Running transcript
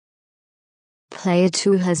Player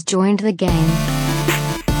 2 has joined the game.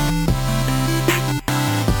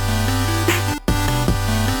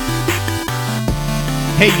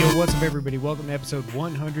 Hey, yo, what's up, everybody? Welcome to episode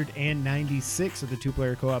 196 of the Two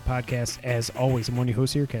Player Co-op Podcast. As always, I'm one of your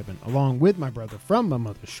hosts here, Kevin, along with my brother from my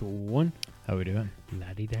mother, Sean. How we doing?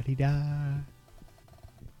 La-di-da-di-da.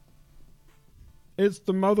 It's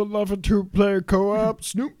the mother-loving Two Player Co-op,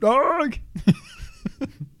 Snoop Dogg.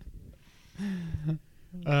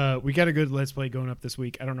 We got a good Let's Play going up this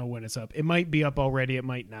week. I don't know when it's up. It might be up already. It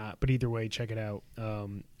might not. But either way, check it out. A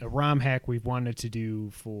ROM hack we've wanted to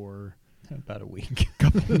do for... about a week.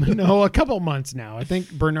 No, a couple months now. I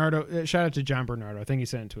think Bernardo, shout out to John Bernardo. I think he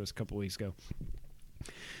sent it to us a couple weeks ago.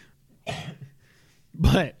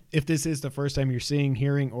 But if this is the first time you're seeing,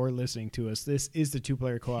 hearing, or listening to us, this is the Two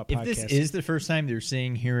Player Co-op Podcast. If this is the first time they're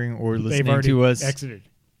seeing, hearing, or They've listening already to us, exited.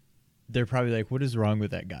 They're probably like, what is wrong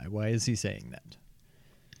with that guy? Why is he saying that?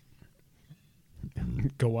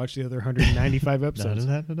 Go watch the other 195 episodes.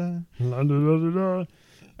 Da-da-da-da-da.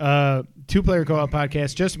 Two Player Co-op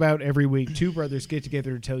Podcast. Just about every week, two brothers get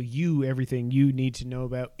together to tell you everything you need to know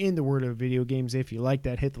about in the world of video games. If you like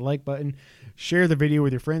that, hit the like button. Share the video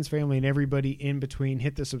with your friends, family, and everybody in between.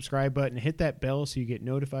 Hit the subscribe button. Hit that bell so you get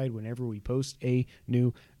notified whenever we post a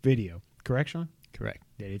new video. Correct, Sean? Correct.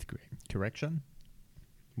 That is correct. Correction?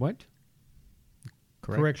 What?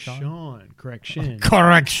 Correction. Correction.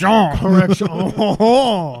 Correction.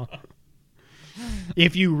 Correction.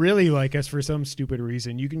 If you really like us for some stupid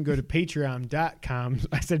reason, you can go to patreon.com.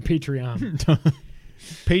 I said Patreon.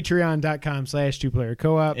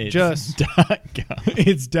 Patreon.com/2playercoop.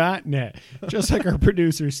 It's .net. Just like our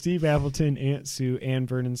producers, Steve Appleton, Aunt Sue, and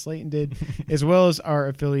Vernon Slayton did, as well as our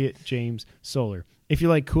affiliate, James Solar. If you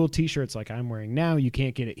like cool t-shirts like I'm wearing now, you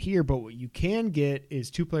can't get it here, but what you can get is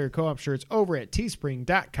Two Player Co-op shirts over at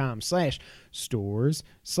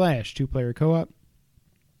teespring.com/stores/2playercoop.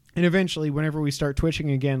 And eventually, whenever we start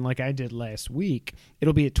twitching again, like I did last week,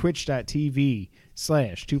 it'll be at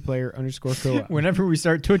twitch.tv/2player_co-op. Whenever we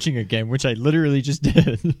start twitching again, which I literally just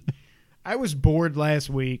did. I was bored last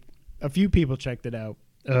week. A few people checked it out.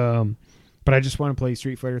 But I just want to play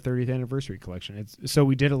Street Fighter 30th Anniversary Collection. So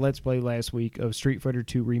we did a Let's Play last week of Street Fighter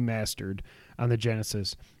 2 Remastered on the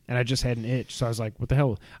Genesis, and I just had an itch. So I was like, what the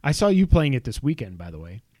hell? I saw you playing it this weekend, by the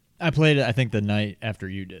way. I played it, I think, the night after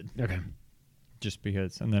you did. Okay. Just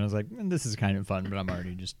because. And then I was like, this is kind of fun, but I'm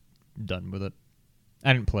already just done with it.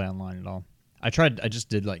 I didn't play online at all. I just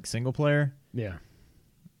did like single player. Yeah.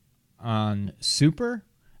 On Super,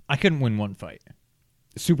 I couldn't win one fight.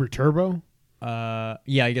 Super Turbo?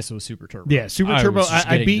 Yeah, I guess it was Super Turbo. Yeah, Super Turbo.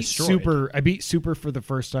 I beat destroyed. Super. I beat Super for the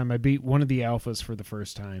first time. I beat one of the alphas for the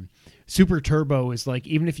first time. Super Turbo is like,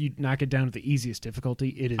 even if you knock it down to the easiest difficulty,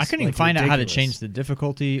 it is. I couldn't like even find out how to ridiculous. change the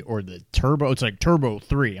difficulty or the turbo. It's like Turbo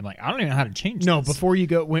 3. I'm like, I don't even know how to change No, this. before you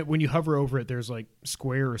go, when you hover over it, there's like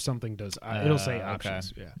square or something does. It'll say Okay.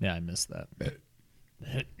 options. Yeah. Yeah, I missed that.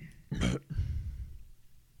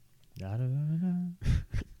 Da-da-da-da-da.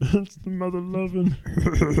 That's the mother loving.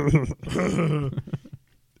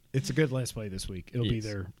 It's a good Let's Play this week. It'll be Yes.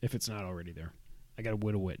 there if it's not already there. I got to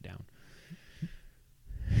whittle it down.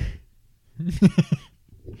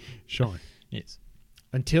 Sean, Yes.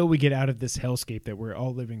 until we get out of this hellscape that we're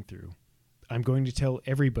all living through, I'm going to tell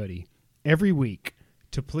everybody every week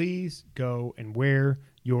to please go and wear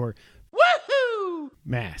your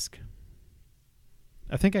mask.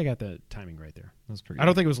 I think I got the timing right there. That's pretty I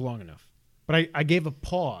don't think it was long enough. But I gave a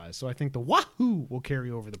pause, so I think the wahoo will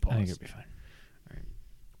carry over the pause. I think it'll be fine. All right.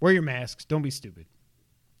 Wear your masks. Don't be stupid.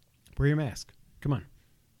 Wear your mask. Come on.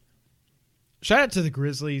 Shout out to the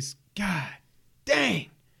Grizzlies. God dang.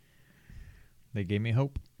 They gave me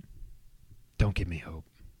hope. Don't give me hope.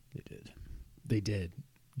 They did. They did.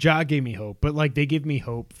 Ja gave me hope, but like they give me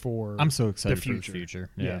hope for I'm so excited the for the future.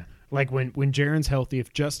 Yeah. Like when Jaren's healthy,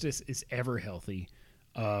 if Justice is ever healthy,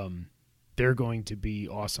 they're going to be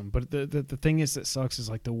awesome. But the thing is that sucks is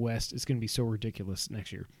like the West is going to be so ridiculous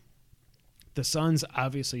next year. The Suns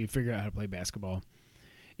obviously figure out how to play basketball.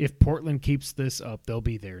 If Portland keeps this up, they'll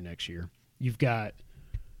be there next year. You've got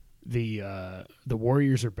the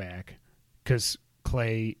Warriors are back because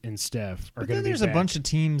Clay and Steph are going to be back. There's a bunch of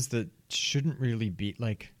teams that shouldn't really beat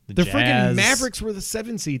like the The Jazz. freaking Mavericks were the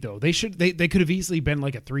 7 seed though. They could have easily been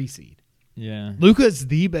like a 3 seed. Yeah. Luka's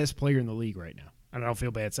the best player in the league right now. And I don't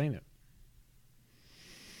feel bad saying it.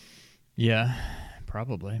 Yeah.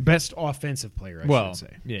 Probably. Best offensive player, I should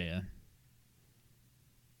say. Yeah.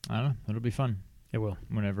 I don't know. It'll be fun It will.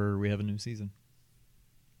 whenever we have a new season.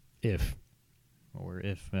 If.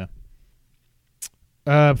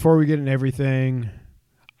 Yeah. Before we get into everything,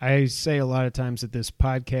 I say a lot of times that this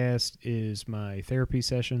podcast is my therapy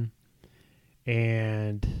session.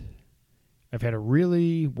 and I've had a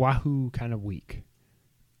really wahoo kind of week.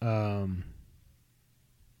 My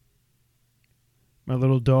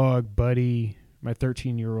little dog, Buddy, my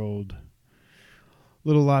 13-year-old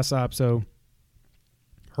little Lhasa Apso,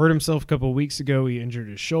 hurt himself a couple of weeks ago. He injured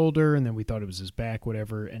his shoulder, and then we thought it was his back,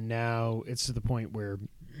 whatever. And now it's to the point where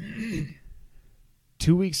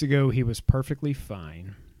 2 weeks ago he was perfectly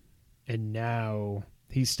fine, and now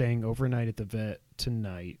he's staying overnight at the vet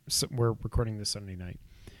tonight. So we're recording this Sunday night.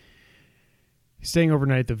 He's staying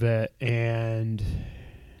overnight at the vet, and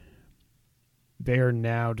they are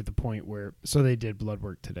now to the point where, so they did blood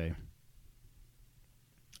work today,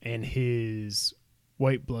 and his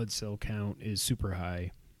white blood cell count is super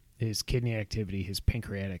high. His kidney activity, his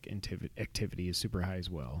pancreatic activity is super high as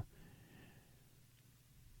well.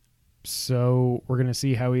 So we're going to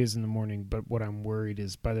see how he is in the morning, but what I'm worried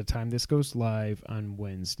is by the time this goes live on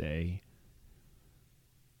Wednesday,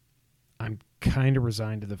 I'm kind of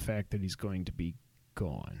resigned to the fact that he's going to be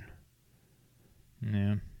gone.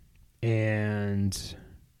 Yeah. And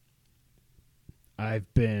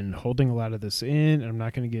I've been holding a lot of this in, and I'm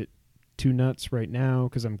not going to get too nuts right now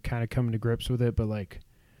because I'm kind of coming to grips with it, but like,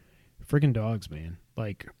 freaking dogs, man.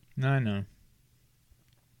 Like, I know.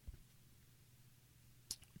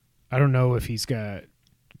 I don't know if he's got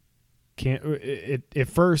at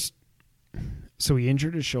first. So he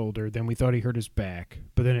injured his shoulder, then we thought he hurt his back,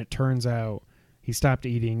 but then it turns out he stopped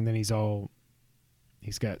eating. Then he's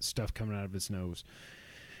got stuff coming out of his nose,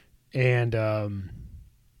 and I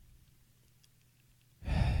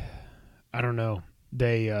don't know.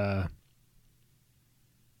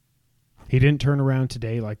 He didn't turn around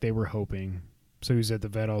today like they were hoping. So he was at the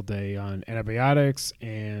vet all day on antibiotics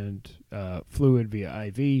and fluid via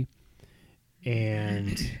IV.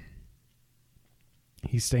 And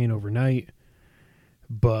he's staying overnight.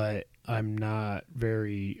 But I'm not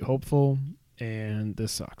very hopeful, and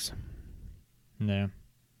this sucks. Yeah.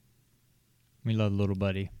 We love little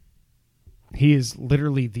buddy. He is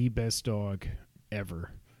literally the best dog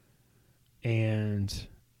ever. And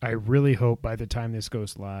I really hope by the time this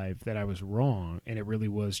goes live that I was wrong and it really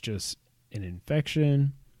was just an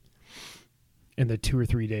infection and the 2 or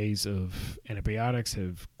 3 days of antibiotics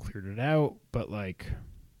have cleared it out. But like,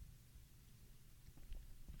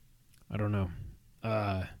 I don't know.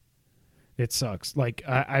 It sucks. Like,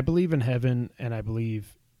 I believe in heaven, and I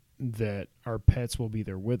believe that our pets will be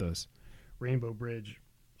there with us. Rainbow Bridge,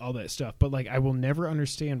 all that stuff. But like, I will never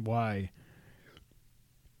understand why.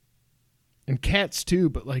 And cats too,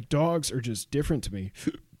 but like dogs are just different to me.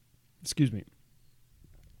 Excuse me.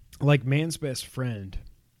 Like man's best friend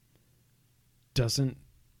doesn't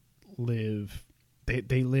live.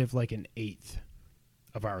 They live like an eighth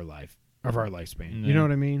of our lifespan. Yeah. You know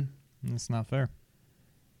what I mean? That's not fair.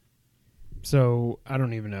 So I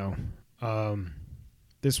don't even know.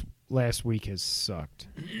 This last week has sucked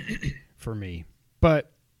for me,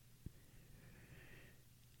 but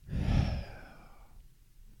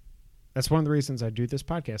that's one of the reasons I do this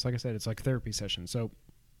podcast. Like I said, it's like a therapy session. So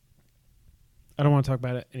I don't want to talk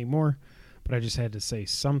about it anymore, but I just had to say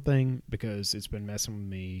something because it's been messing with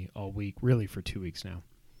me all week, really for 2 weeks now,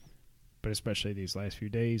 but especially these last few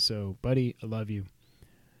days. So, buddy, I love you.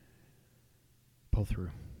 Pull through.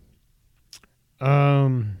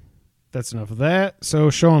 That's enough of that. So,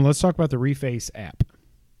 Sean, let's talk about the Reface app.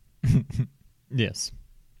 Yes.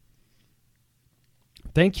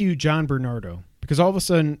 Thank you, John Bernardo, because all of a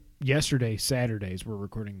sudden, yesterday, Saturdays, we're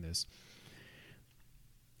recording this,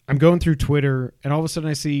 I'm going through Twitter, and all of a sudden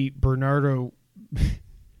I see Bernardo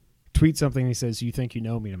tweet something, and he says, "You think you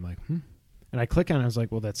know me?" And I'm like, And I click on it, I was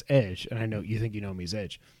like, well, that's Edge, and I know You Think You Know Me is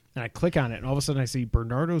Edge. And I click on it, and all of a sudden I see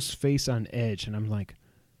Bernardo's face on Edge, and I'm like,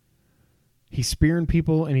 he's spearing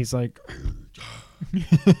people, and he's like, and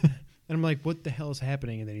I'm like, what the hell is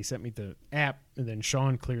happening? And then he sent me the app, and then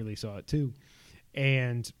Sean clearly saw it too.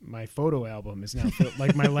 And my photo album is now filled.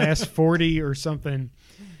 Like my last 40 or something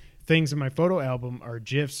things in my photo album are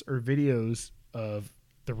GIFs or videos of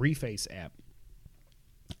the Reface app.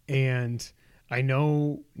 And I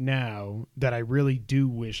know now that I really do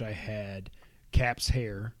wish I had Cap's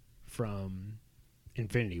hair from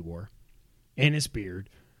Infinity War and his beard.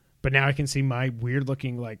 But now I can see my weird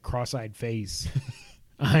looking like cross-eyed face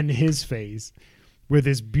on his face with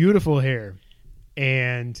his beautiful hair.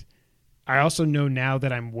 And I also know now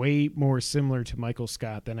that I'm way more similar to Michael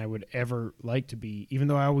Scott than I would ever like to be, even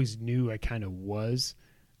though I always knew I kind of was.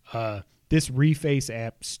 This Reface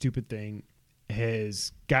app, stupid thing,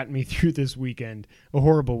 has gotten me through this weekend, a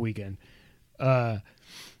horrible weekend. But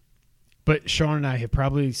Sean and I have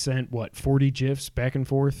probably sent, 40 GIFs back and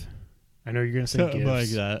forth? I know you're going to say Something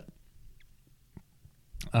GIFs. like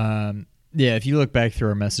that. Yeah, if you look back through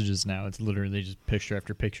our messages now, it's literally just picture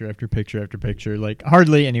after picture after picture after picture. Like,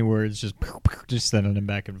 hardly any words, just sending them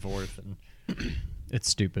back and forth. And it's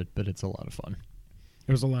stupid, but it's a lot of fun.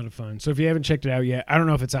 It was a lot of fun. So if you haven't checked it out yet, I don't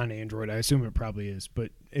know if it's on Android. I assume it probably is.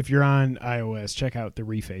 But if you're on iOS, check out the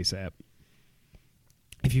Reface app.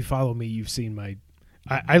 If you follow me, you've seen my...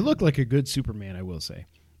 I look like a good Superman, I will say.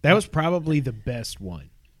 That was probably the best one,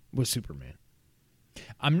 was Superman.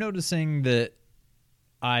 I'm noticing that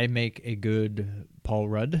I make a good Paul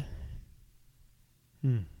Rudd.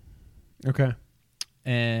 Okay.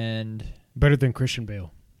 And... Better than Christian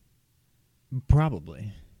Bale.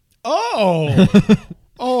 Probably. Oh!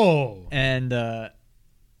 Oh! And, What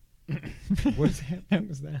was that?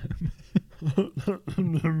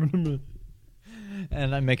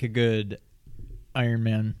 and I make a good Iron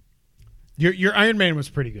Man. Your Iron Man was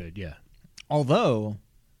pretty good, yeah. Although,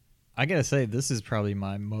 I gotta say, this is probably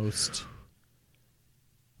my most...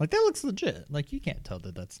 Like, that looks legit. Like, you can't tell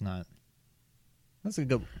that that's not... That's a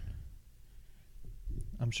good one.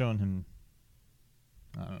 I'm showing him...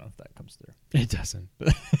 I don't know if that comes through. It doesn't.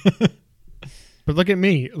 But look at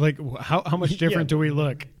me. Like, how much different do we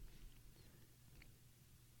look?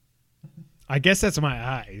 I guess that's my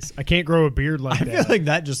eyes. I can't grow a beard like I that. feel like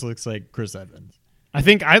that just looks like Chris Evans. I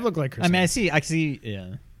think I look like Chris I mean, Evans. I see,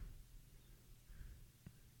 yeah.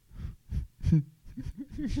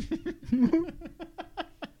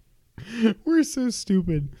 We're so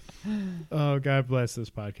stupid. Oh, God bless this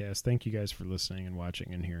podcast. Thank you guys for listening and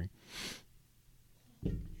watching and hearing.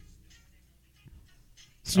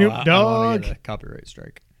 Snoop I wanna Dogg. get a copyright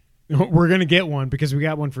strike. We're going to get one because we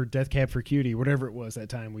got one for Death Cab for Cutie, whatever it was that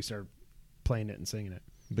time we started playing it and singing it.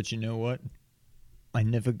 But you know what? I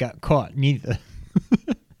never got caught, neither.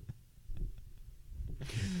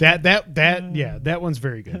 That one's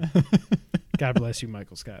very good. God bless you,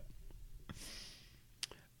 Michael Scott.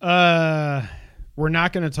 We're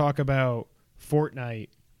not going to talk about Fortnite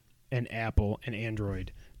and Apple and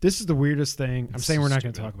Android. This is the weirdest thing. I'm saying we're not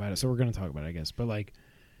going to talk about it, so we're going to talk about it, I guess. But, like,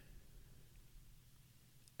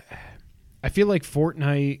 I feel like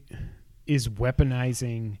Fortnite is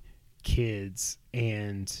weaponizing kids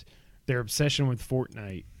and their obsession with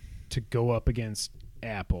Fortnite to go up against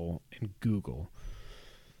Apple and Google.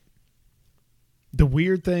 The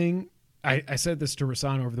weird thing, I said this to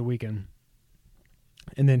Rasan over the weekend,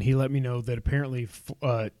 and then he let me know that apparently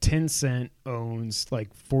Tencent owns like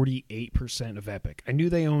 48% of Epic. I knew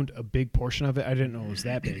they owned a big portion of it. I didn't know it was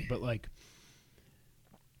that big, but like,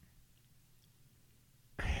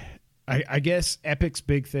 I guess Epic's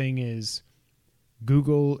big thing is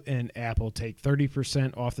Google and Apple take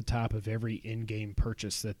 30% off the top of every in-game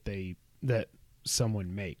purchase that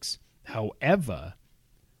someone makes. However,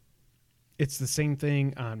 it's the same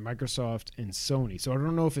thing on Microsoft and Sony. So I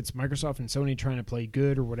don't know if it's Microsoft and Sony trying to play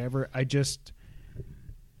good or whatever.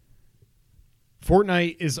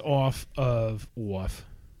 Fortnite is off of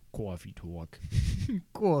Coffee Talk.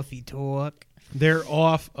 Coffee talk. They're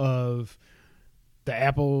off of the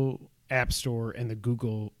Apple App Store and the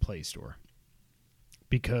Google Play Store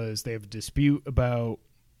because they have a dispute about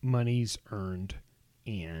monies earned,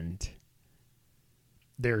 and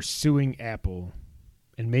they're suing Apple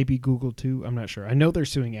and maybe Google too. I'm not sure. I know they're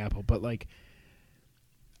suing Apple, but like,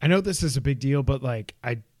 I know this is a big deal, but like,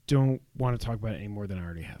 I don't want to talk about it any more than I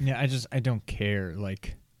already have. Yeah, I don't care.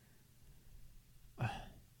 Like,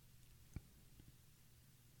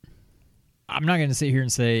 I'm not going to sit here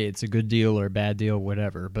and say it's a good deal or a bad deal,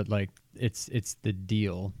 whatever, but like, it's the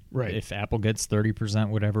deal. Right. If Apple gets 30%,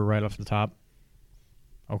 whatever, right off the top,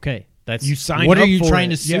 okay. That's You signed what up are you for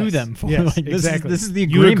trying it. to sue Yes. them for? Yes, Like, exactly. This is the You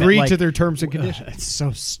agreement. agreed like, to their terms and conditions. It's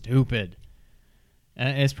so stupid.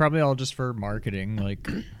 And it's probably all just for marketing. Like,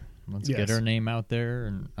 let's Yes. get our name out there.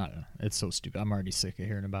 And I don't know. It's so stupid. I'm already sick of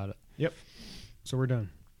hearing about it. Yep. So we're done.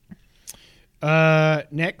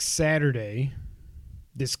 Next Saturday,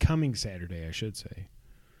 this coming Saturday, I should say,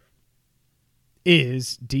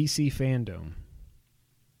 is DC Fandom.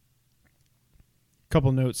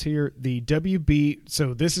 Couple notes here. The WB,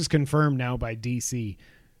 so this is confirmed now by DC.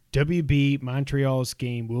 WB Montreal's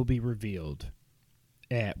game will be revealed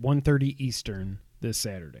at 1:30 Eastern this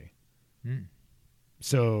Saturday.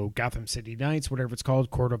 So Gotham City Knights, whatever it's called,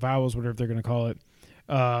 Court of Owls, whatever they're going to call it.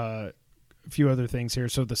 A few other things here.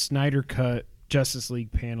 So the Snyder Cut Justice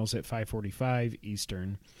League panels at 5:45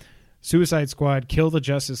 Eastern. Suicide Squad Kill the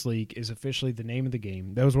Justice League is officially the name of the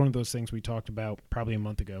game. That was one of those things we talked about probably a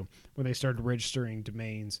month ago when they started registering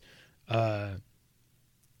domains.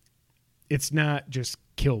 It's not just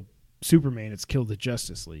Kill Superman, it's Kill the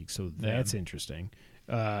Justice League. So that's interesting.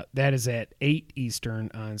 That is at 8 Eastern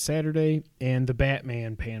on Saturday, and the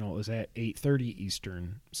Batman panel is at 8:30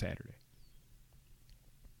 Eastern Saturday.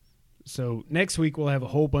 So next week we'll have a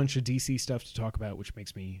whole bunch of DC stuff to talk about, which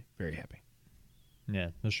makes me very happy. Yeah,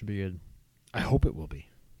 this should be good. I hope it will be.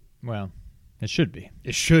 Well, it should be.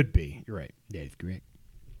 It should be. You're right. That is correct.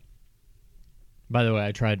 By the way,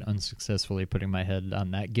 I tried unsuccessfully putting my head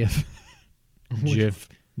on that GIF. GIF,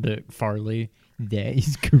 the Farley. That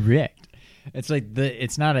is correct. It's like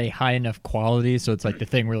it's not a high enough quality, so it's like the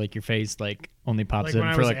thing where like your face like only pops Like when in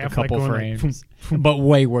I for was like a Affleck couple going like, frames, but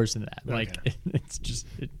way worse than that. Okay. Like it's just,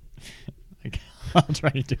 like, I'll try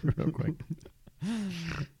to do it real quick.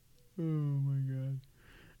 Oh my god.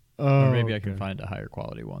 Or maybe I can find a higher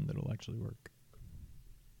quality one that'll actually work.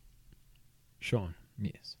 Sean,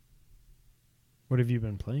 Yes. what have you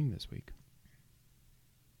been playing this week?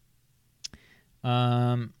 Go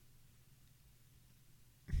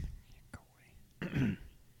away.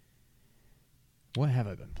 What have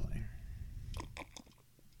I been playing?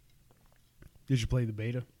 Did you play the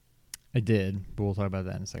beta? I did, but we'll talk about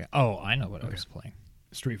that in a second. Oh, I know what I Okay. was playing.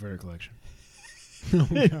 Street Fighter Collection.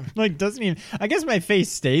 Like doesn't even. I guess my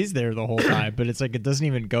face stays there the whole time, but it's like it doesn't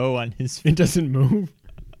even go on his face. It doesn't move.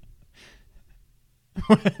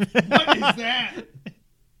 What is that?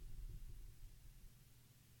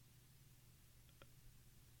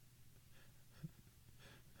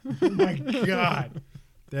 Oh my god.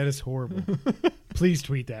 That is horrible. Please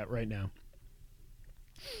tweet that right now.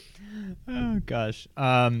 Oh gosh.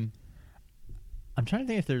 I'm trying to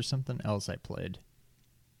think if there's something else I played.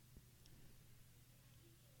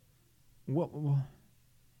 What?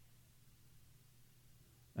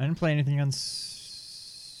 I didn't play anything on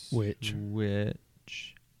Switch.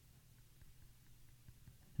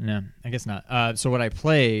 No, I guess not. So what I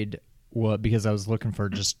played was because I was looking for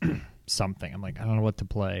just something. I'm like, I don't know what to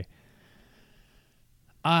play.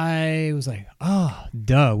 I was like, oh,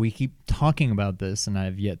 duh. We keep talking about this, and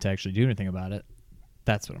I've yet to actually do anything about it.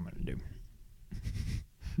 That's what I'm going to do.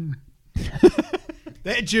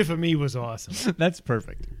 That gif of me was awesome. That's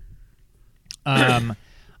perfect.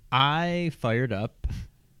 I fired up.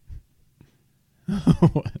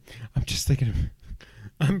 I'm just thinking of,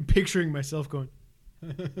 I'm picturing myself going,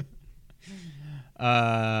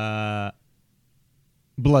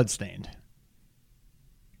 Bloodstained.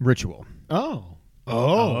 Ritual. oh.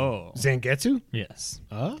 Oh. Zangetsu? Yes.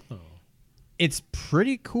 Oh. It's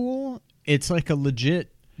pretty cool. It's like a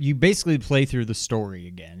legit. You basically play through the story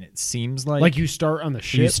again. It seems like You start on the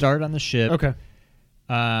ship? you start on the ship. Okay.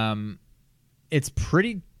 It's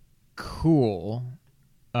pretty cool.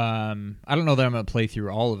 I don't know that I'm gonna play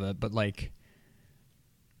through all of it, but like,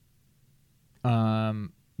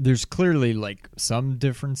 there's clearly like some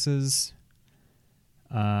differences.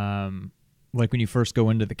 Like when you first go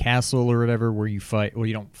into the castle or whatever, where you fight. Well,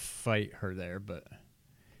 you don't fight her there, but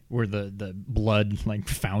where the blood like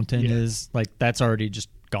fountain is, like that's already just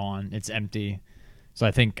gone. It's empty. So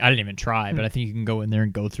I think I didn't even try, but I think you can go in there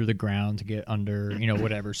and go through the ground to get under,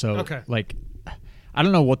 whatever. So Okay. like, I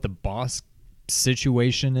don't know what the boss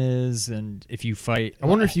situation is, and if you fight, I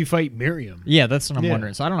wonder if you fight Miriam. yeah, that's what I'm Yeah.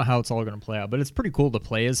 wondering. So I don't know how it's all going to play out, but it's pretty cool to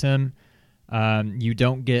play as him. You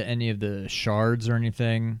don't get any of the shards or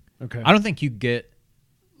anything. Okay. I don't think you get,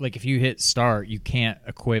 like, if you hit start, you can't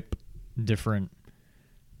equip different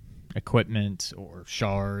equipment or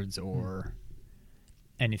shards or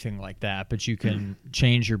anything like that, but you can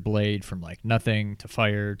change your blade from like nothing to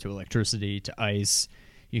fire to electricity to ice.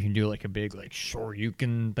 You can do like a big like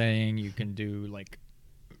Shoryuken thing. You can do like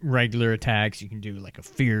regular attacks. You can do like a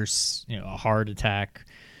fierce, a hard attack.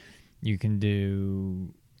 You can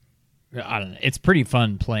do, I don't know. It's pretty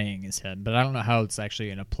fun playing as him, but I don't know how it's actually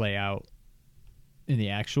going to play out in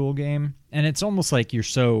the actual game. And it's almost like you're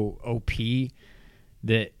so OP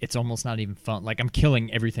that it's almost not even fun. Like I'm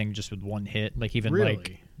killing everything just with one hit. Like even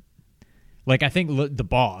Really? like I think the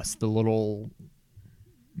boss, the little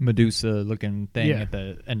Medusa looking thing Yeah. at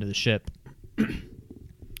the end of the ship.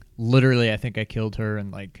 Literally, I think I killed her in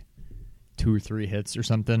like 2 or 3 hits or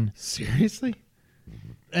something. Seriously?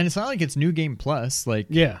 And it's not like it's New Game Plus. Like,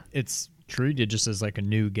 Yeah. it's treated just as like a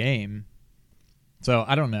new game. So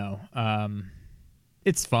I don't know.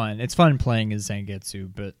 It's fun. It's fun playing as Zangetsu,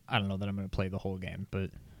 but I don't know that I'm going to play the whole game. But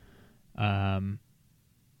I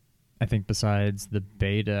think besides the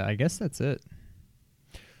beta, I guess that's it.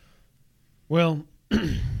 Well,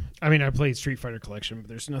 I mean, I played Street Fighter Collection, but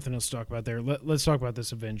there's nothing else to talk about there. Let's talk about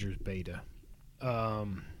this Avengers beta. I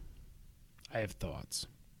have thoughts.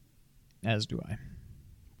 As do I.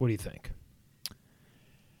 What do you think?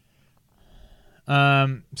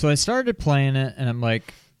 So I started playing it, and I'm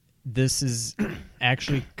like, this is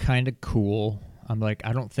actually kind of cool. I'm like,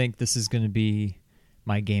 I don't think this is going to be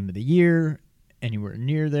my game of the year anywhere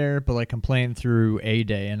near there, but like I'm playing through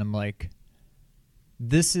A-Day, and I'm like,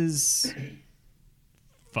 this is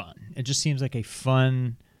fun. It just seems like a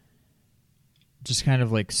fun, just kind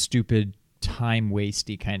of like stupid,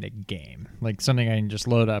 time-wasty kind of game. Like something I can just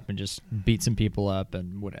load up and just beat some people up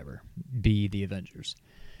and whatever. Be the Avengers.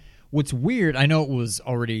 What's weird, I know it was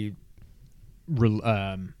already,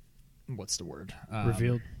 what's the word?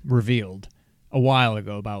 Revealed a while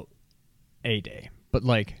ago about A-Day. But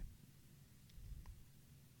like,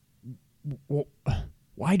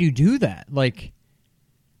 why do you do that? Like,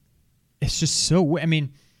 it's just so. I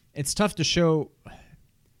mean, it's tough to show.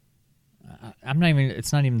 I'm not even.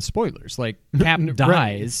 It's not even spoilers. Like, Cap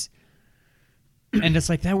dies, and it's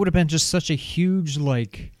like that would have been just such a huge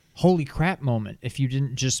like holy crap moment if you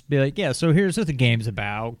didn't just be like, yeah. So here's what the game's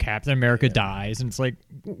about. Captain America dies, and it's like,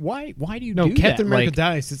 why do you do that? Captain America like,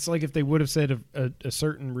 dies. It's like if they would have said a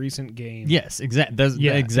certain recent game. Yes, exactly. That's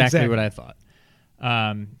exactly what I thought.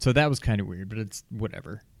 So that was kind of weird, but it's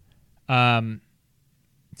whatever.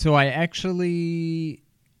 So I actually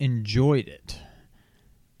enjoyed it.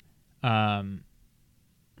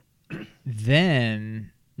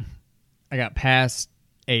 Then I got past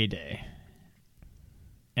A-Day,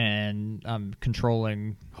 and I'm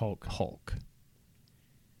controlling Hulk.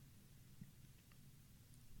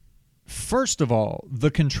 First of all, the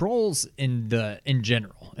controls in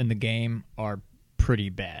general in the game are pretty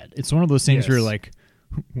bad. It's one of those things where you're like,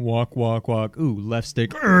 walk, ooh, left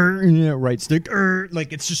stick, right stick,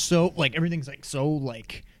 like it's just so like everything's like so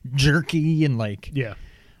like jerky and like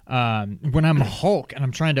when I'm Hulk and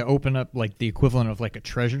I'm trying to open up like the equivalent of like a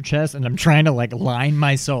treasure chest and I'm trying to like line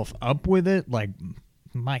myself up with it, like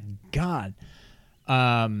my God.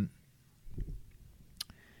 The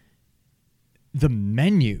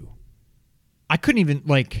menu, I couldn't even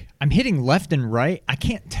like, I'm hitting left and right. I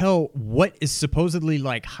can't tell what is supposedly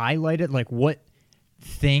like highlighted, like what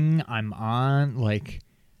thing I'm on. Like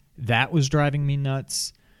that was driving me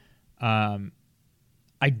nuts. I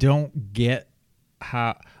don't get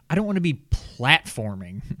how, I don't want to be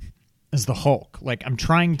platforming as the Hulk. Like I'm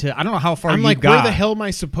trying to, I don't know how far I'm like, where the hell am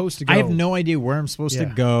I supposed to go? I have no idea where I'm supposed to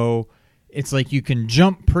go. It's like you can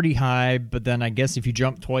jump pretty high, but then I guess if you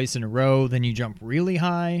jump twice in a row, then you jump really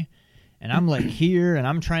high. And I'm like here, and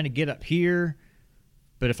I'm trying to get up here.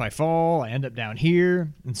 But if I fall, I end up down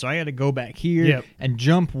here. And so I got to go back here and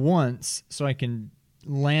jump once so I can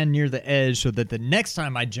land near the edge so that the next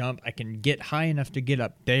time I jump, I can get high enough to get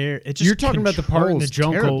up there. It just You're talking about the part in the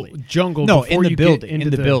jungle no, before in the you building. Get into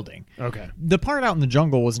in the building. Okay. The part out in the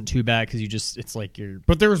jungle wasn't too bad because it's like you're...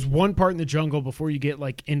 But there was one part in the jungle before you get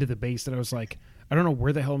like into the base that I was like, I don't know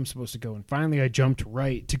where the hell I'm supposed to go. And finally I jumped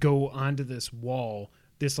right to go onto this wall,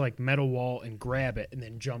 this like metal wall, and grab it and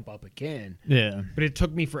then jump up again. Yeah. But it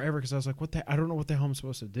took me forever because I was like, I don't know what the hell I'm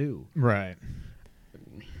supposed to do. Right.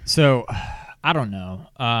 So, I don't know.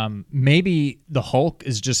 Maybe the Hulk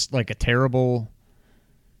is just like a terrible...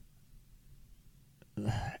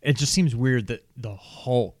 It just seems weird that the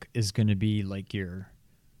Hulk is going to be like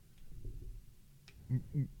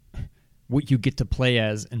what you get to play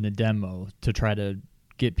as in the demo to try to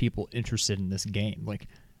get people interested in this game. Like,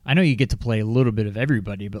 I know you get to play a little bit of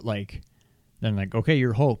everybody, but like, then like, okay,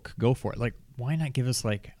 you're Hulk, go for it. Like, why not give us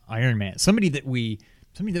like Iron Man, somebody that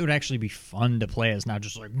would actually be fun to play as, not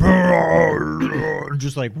just like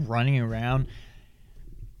just like running around.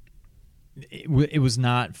 It was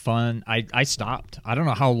not fun. I stopped. I don't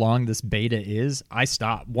know how long this beta is. I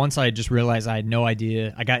stopped once I just realized I had no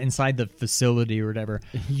idea. I got inside the facility or whatever.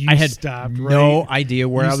 I had no idea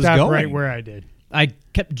where I was going. Right where I did. I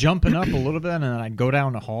kept jumping up a little bit, and then I'd go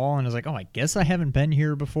down the hall, and I was like, oh, I guess I haven't been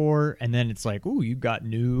here before. And then it's like, ooh, you got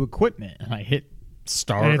new equipment. And I hit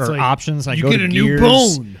start or like, options. I you go get to a gears. new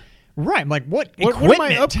bone. Right. I'm like, what am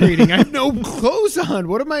I upgrading? I have no clothes on.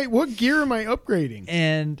 What gear am I upgrading?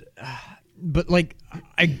 And... but like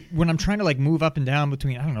when I'm trying to like move up and down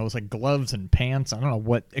between, I don't know, it's like gloves and pants. I don't know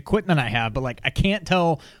what equipment I have, but like I can't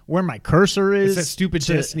tell where my cursor is. It's that stupid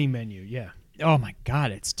Destiny menu. Yeah. Oh my God,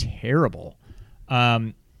 it's terrible.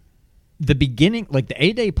 The beginning, like the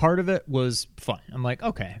A-Day part of it was fun. I'm like,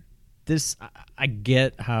 okay, this, I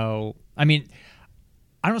get how, I mean,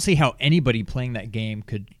 I don't see how anybody playing that game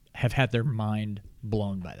could have had their mind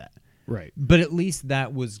blown by that. Right. But at least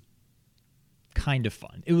that was kind of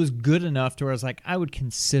fun. It was good enough to where I was like, I would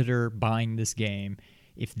consider buying this game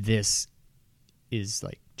if this is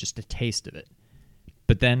like just a taste of it.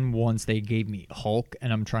 But then once they gave me Hulk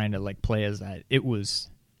and I'm trying to like play as that, it was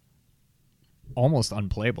almost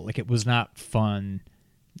unplayable. Like it was not fun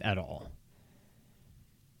at all.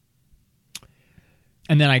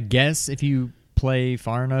 And then I guess if you play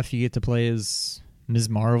far enough, you get to play as Ms.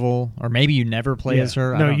 Marvel, or maybe you never play as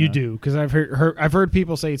her. I No, don't you know. do, because I've heard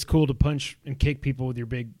people say it's cool to punch and kick people with your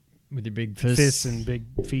big fists and big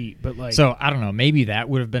feet, but like, So I don't know. Maybe that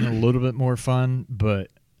would have been a little bit more fun, but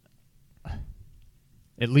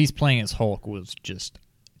at least playing as Hulk was just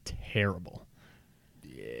terrible.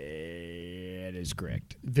 yeah, it is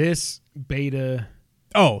correct. This beta,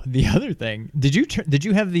 Oh, the other thing. Did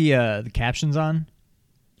you have the captions on?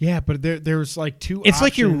 yeah, but there's like two. It's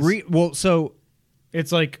like options. so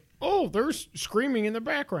It's like, oh, there's screaming in the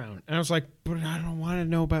background, and I was like, but I don't want to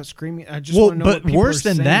know about screaming. I just want to know. but what people worse are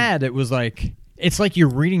than saying. that, it was like it's like you're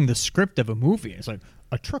reading the script of a movie. It's like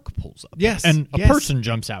a truck pulls up, Yes, and a yes. person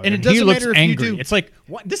jumps out, And it he doesn't looks matter if you angry. do- It's like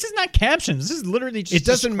what? This is not captions. This is literally just. It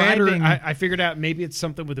doesn't matter. describing- I figured out maybe it's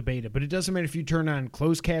something with the beta, but it doesn't matter if you turn on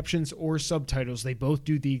closed captions or subtitles. They both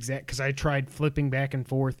do the exact. Because I tried flipping back and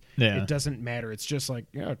forth. Yeah. It doesn't matter. It's just like,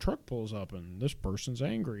 yeah, a truck pulls up and this person's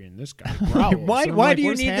angry and this guy growls. why? And I'm Why like, do you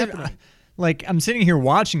what's need happening? to? Like I'm sitting here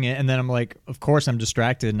watching it, and then I'm like, of course I'm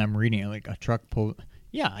distracted, and I'm reading it like a truck pull.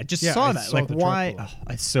 Yeah, I just Yeah, saw I that. saw Like the truck why? pull up.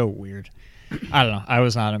 Oh, it's so weird. I don't know. I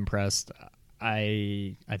was not impressed.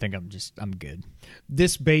 I think I'm good.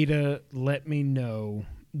 This beta let me know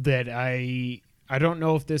that I don't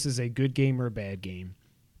know if this is a good game or a bad game,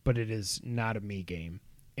 but it is not a me game.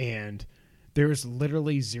 And there's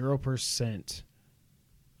literally 0%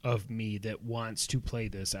 of me that wants to play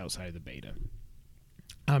this outside of the beta.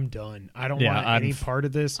 I'm done. I don't want any part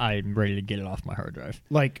of this. I'm ready to get it off my hard drive.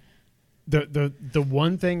 Like the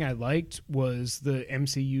one thing I liked was the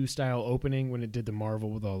MCU style opening when it did the Marvel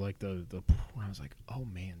with all like the I was like, oh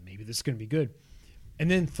man, maybe this is gonna be good. And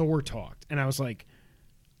then Thor talked, and I was like,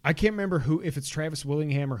 I can't remember if it's Travis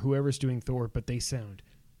Willingham or whoever's doing Thor, but they sound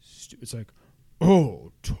it's like,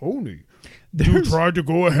 oh, Tony, you tried to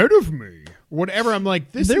go ahead of me. Whatever. I'm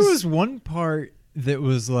like, There was one part that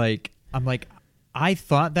was like, I'm like, I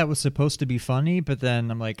thought that was supposed to be funny, but then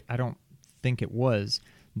I'm like, I don't think it was.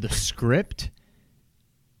 The script,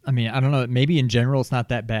 I mean, I don't know. Maybe in general it's not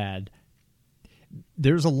that bad.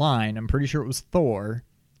 There's a line. I'm pretty sure it was Thor.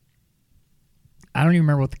 I don't even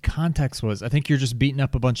remember what the context was. I think you're just beating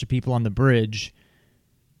up a bunch of people on the bridge.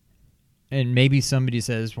 And maybe somebody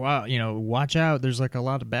says, wow, watch out. There's like a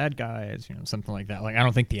lot of bad guys, something like that. Like, I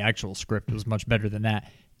don't think the actual script was much better than that.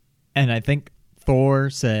 And I think Thor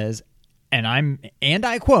says, and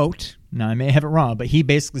I quote, now I may have it wrong, but he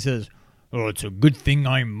basically says, oh, it's a good thing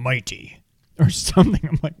I'm mighty, or something.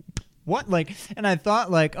 I'm like, what? Like, and I thought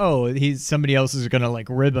like, oh, somebody else is gonna like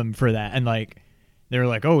rib him for that, and like, they were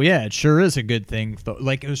like, oh yeah, it sure is a good thing.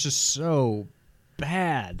 Like, it was just so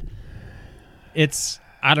bad.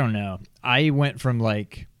 I don't know. I went from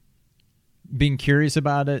like being curious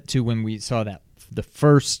about it to when we saw that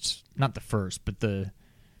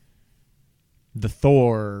the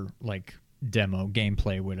Thor like demo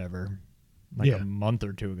gameplay, whatever. Like a month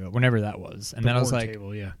or two ago, whenever that was. And then I was like,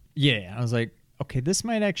 table, yeah, I was like, okay, this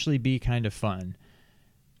might actually be kind of fun.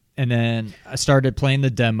 And then I started playing the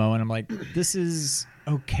demo, and I'm like, this is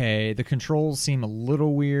okay. The controls seem a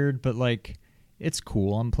little weird, but like, it's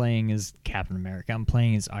cool. I'm playing as Captain America. I'm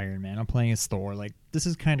playing as Iron Man. I'm playing as Thor. Like, this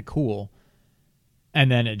is kind of cool.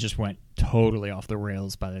 And then it just went totally off the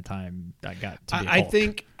rails by the time I got to be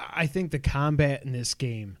Hulk. I think the combat in this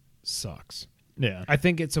game sucks. Yeah. I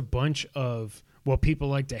think it's a bunch of what people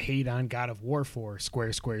like to hate on God of War for: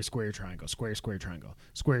 square, square, square, triangle, square, square, triangle,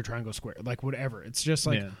 square, triangle, square, like whatever. It's just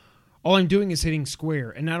like all I'm doing is hitting square,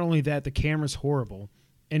 and not only that, the camera's horrible.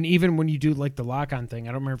 And even when you do like the lock-on thing,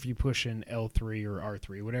 I don't remember if you push in L3 or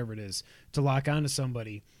R3, whatever it is, to lock onto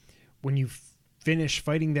somebody. When you finish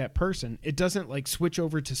fighting that person, it doesn't like switch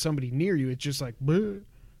over to somebody near you. It's just like, bleh.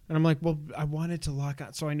 And I'm like, well, I wanted to lock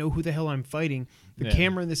on so I know who the hell I'm fighting. The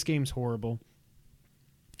camera in this game's horrible.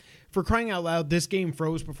 For crying out loud, this game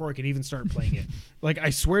froze before I could even start playing it. Like, I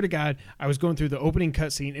swear to God, I was going through the opening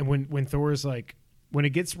cutscene, and when Thor's like, when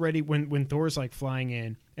it gets ready, when Thor's like flying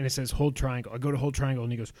in, and it says hold triangle, I go to hold triangle,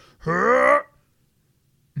 and he goes, Hur!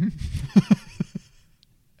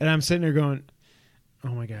 And I'm sitting there going, oh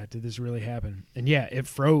my God, did this really happen? And yeah, it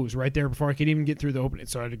froze right there before I could even get through the opening.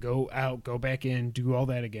 So I had to go out, go back in, do all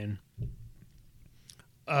that again.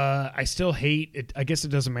 I still hate it. I guess it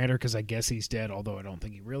doesn't matter because I guess he's dead, although I don't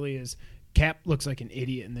think he really is. Cap looks like an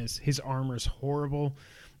idiot in this. His armor's horrible.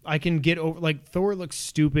 I can get over, like, Thor looks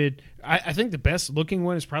stupid. I think the best looking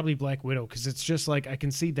one is probably Black Widow because it's just like I can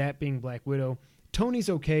see that being Black Widow. Tony's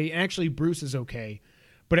okay. Actually, Bruce is okay.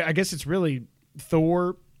 But I guess it's really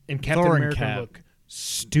Thor and Captain America look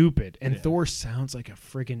stupid. And Thor sounds like a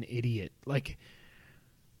friggin' idiot. Like,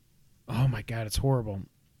 oh my God, it's horrible.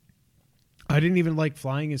 I didn't even like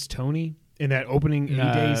flying as Tony in that opening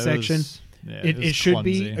A-Day section Yeah, It should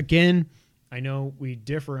clumsy. be. Again, I know we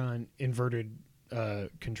differ on inverted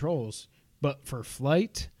controls, but for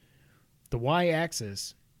flight, the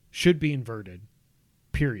y-axis should be inverted,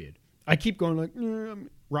 period. I keep going like,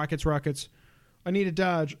 rockets. I need a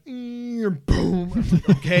dodge. Boom. I'm like,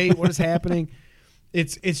 okay, what is happening?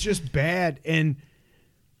 It's just bad. And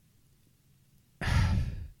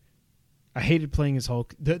I hated playing as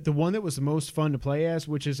Hulk. The one that was the most fun to play as,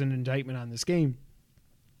 which is an indictment on this game,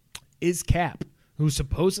 is Cap, who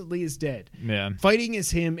supposedly is dead. Yeah. Fighting as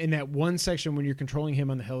him in that one section when you're controlling him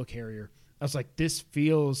on the helicarrier, I was like, this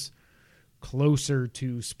feels closer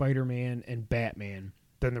to Spider-Man and Batman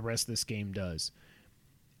than the rest of this game does.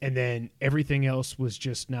 And then everything else was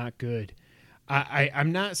just not good.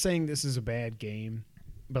 I'm not saying this is a bad game,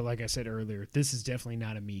 but like I said earlier, this is definitely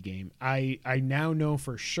not a me game. I now know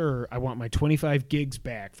for sure I want my 25 gigs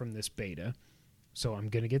back from this beta, so I'm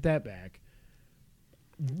going to get that back.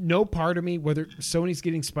 No part of me, whether Sony's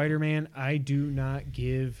getting Spider-Man, I do not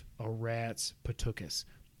give a rat's patookus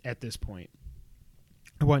at this point.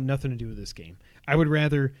 I want nothing to do with this game. I would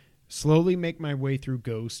rather slowly make my way through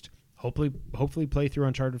Ghost, hopefully play through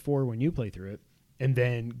Uncharted 4 when you play through it, and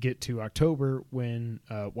then get to October when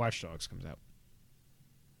Watch Dogs comes out.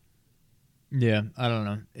 Yeah, I don't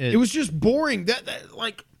know. It was just boring. That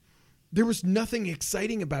like there was nothing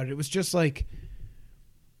exciting about it. It was just like,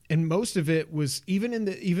 and most of it was even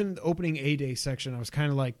the opening A-Day section. I was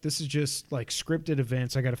kind of like, this is just like scripted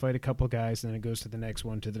events. I got to fight a couple guys, and then it goes to the next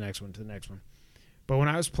one, to the next one, to the next one. But when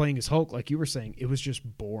I was playing as Hulk, like you were saying, it was just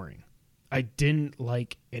boring. I didn't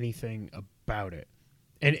like anything about it.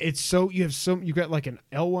 And it's you got like an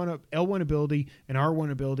L1 ability, an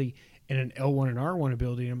R1 ability, and an L1 and R1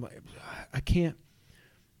 ability. And I'm like, I can't.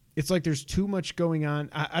 It's like there's too much going on.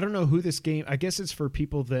 I don't know who this game. I guess it's for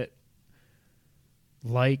people that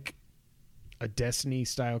like a Destiny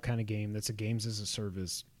style kind of game. That's a games as a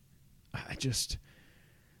service. I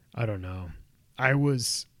don't know.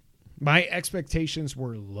 My expectations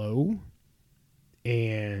were low,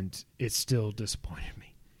 and it still disappointed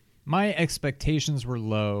me. My expectations were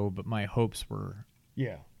low, but my hopes were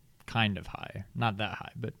kind of high. Not that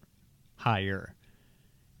high, but higher.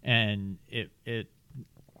 And it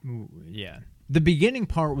the beginning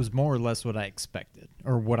part was more or less what I expected,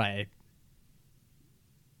 or I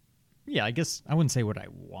guess I wouldn't say what I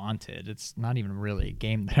wanted. It's not even really a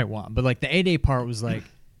game that I want, but like the A-Day part was like,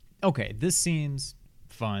 okay, this seems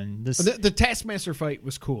fun. The Taskmaster fight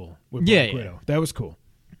was cool with Black Widow. That was cool.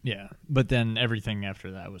 Yeah, but then everything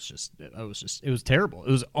after that was it was terrible.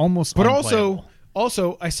 It was almost But unplayable.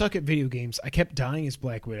 also I suck at video games. I kept dying as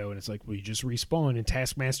Black Widow, and it's like, well, you just respawn, and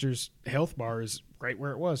Taskmaster's health bar is right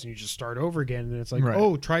where it was, and you just start over again, and it's like,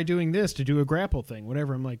 oh, try doing this to do a grapple thing,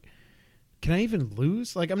 whatever. I'm like, can I even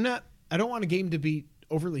lose? Like, I don't want a game to be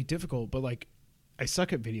overly difficult, but like, I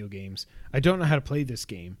suck at video games. I don't know how to play this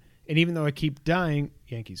game, and even though I keep dying,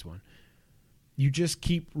 Yankees won. You just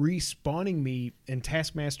keep respawning me, and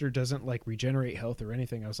Taskmaster doesn't like regenerate health or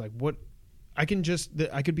anything. I was like, what? I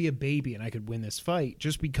could be a baby and I could win this fight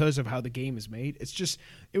just because of how the game is made.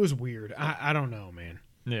 It was weird. I don't know, man.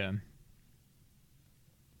 Yeah.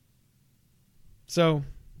 So,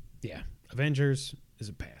 yeah, Avengers is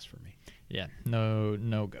a pass for me. Yeah. No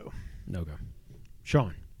go. No go.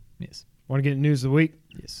 Sean. Yes. Want to get news of the week?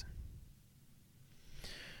 Yes.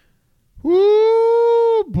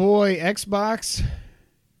 Woo, boy, Xbox,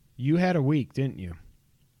 you had a week, didn't you?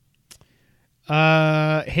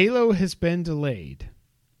 Halo has been delayed,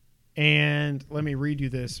 and let me read you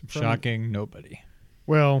this. Shocking nobody.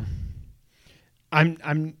 Well, I'm.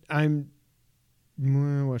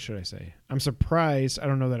 What should I say? I'm surprised. I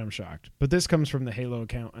don't know that I'm shocked, but this comes from the Halo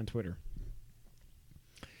account on Twitter.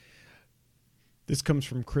 This comes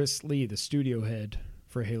from Chris Lee, the studio head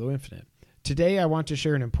for Halo Infinite. Today, I want to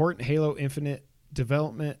share an important Halo Infinite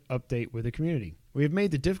development update with the community. We have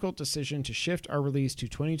made the difficult decision to shift our release to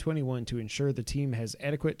 2021 to ensure the team has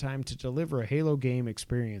adequate time to deliver a Halo game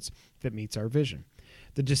experience that meets our vision.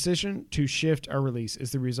 The decision to shift our release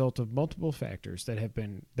is the result of multiple factors that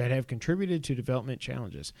have contributed to development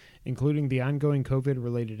challenges, including the ongoing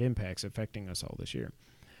COVID-related impacts affecting us all this year.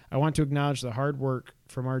 I want to acknowledge the hard work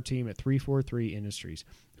from our team at 343 Industries,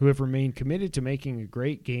 who have remained committed to making a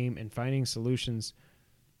great game and finding solutions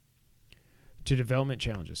to development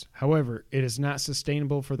challenges. However, it is not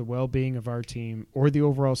sustainable for the well-being of our team or the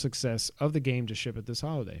overall success of the game to ship it this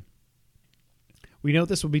holiday. We know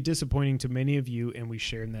this will be disappointing to many of you, and we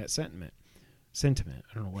share in that sentiment.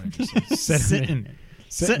 I don't know what I just said.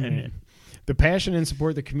 Sentiment. The passion and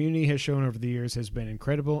support the community has shown over the years has been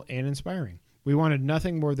incredible and inspiring. We wanted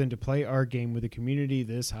nothing more than to play our game with the community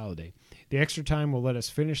this holiday. The extra time will let us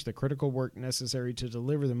finish the critical work necessary to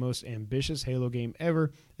deliver the most ambitious Halo game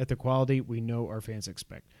ever at the quality we know our fans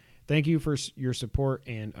expect. Thank you for your support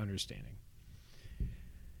and understanding.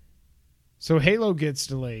 So Halo gets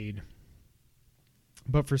delayed,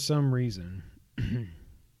 but for some reason...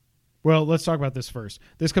 Well, let's talk about this first.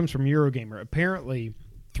 This comes from Eurogamer. Apparently,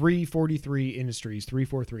 343 Industries,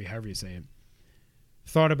 343, however you say it,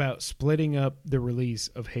 thought about splitting up the release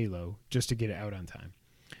of Halo just to get it out on time.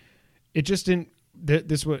 It just didn't...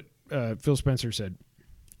 This is what Phil Spencer said.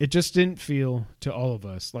 It just didn't feel to all of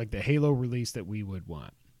us like the Halo release that we would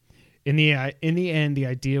want. In the end, the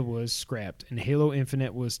idea was scrapped, and Halo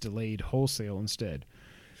Infinite was delayed wholesale instead.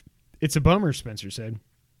 It's a bummer, Spencer said.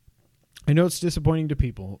 I know it's disappointing to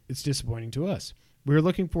people. It's disappointing to us. We are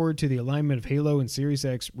looking forward to the alignment of Halo and Series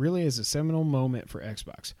X really as a seminal moment for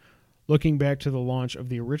Xbox, looking back to the launch of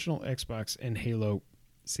the original Xbox and Halo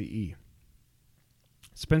CE.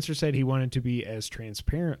 Spencer said he wanted to be as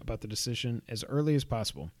transparent about the decision as early as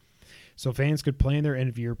possible, so fans could plan their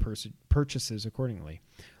end-of-year purchases accordingly.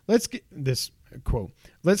 Let's get this quote.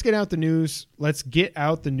 Let's get out the news. Let's get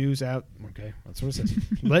out the news out. Okay, that's what it says.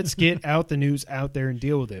 Let's get out the news out there and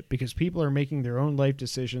deal with it because people are making their own life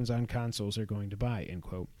decisions on consoles they're going to buy. End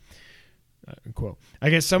quote. Quote. I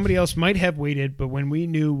guess somebody else might have waited, but when we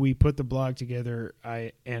knew we put the blog together,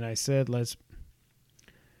 I said let's.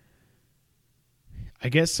 I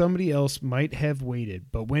guess somebody else might have waited,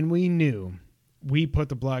 but when we knew, we put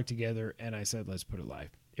the blog together, and I said let's put it live.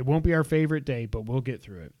 It won't be our favorite day, but we'll get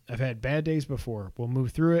through it. I've had bad days before. We'll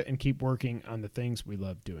move through it and keep working on the things we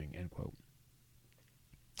love doing, end quote.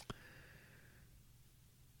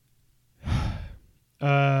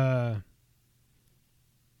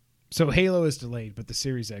 So Halo is delayed, but the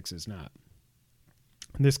Series X is not.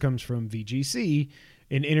 And this comes from VGC,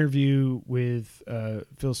 an interview with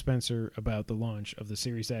Phil Spencer about the launch of the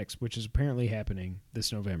Series X, which is apparently happening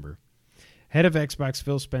this November. Head of Xbox,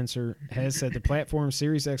 Phil Spencer, has said the platform's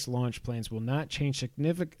Series X launch plans will not change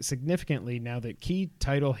significantly now that key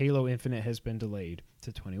title Halo Infinite has been delayed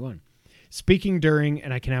to 2021. Speaking during,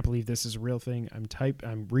 and I cannot believe this is a real thing,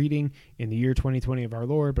 I'm reading in the year 2020 of our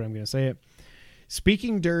Lord, but I'm going to say it.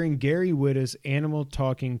 Speaking during Gary Whitta's Animal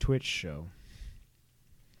Talking Twitch show,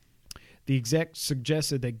 the exec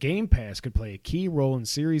suggested that Game Pass could play a key role in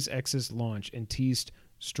Series X's launch and teased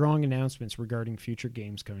strong announcements regarding future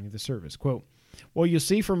games coming to the service. Quote, what you'll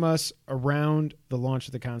see from us around the launch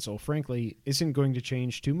of the console, frankly, isn't going to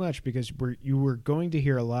change too much because you were going to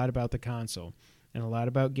hear a lot about the console and a lot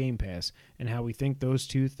about Game Pass and how we think those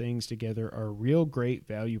two things together are a real great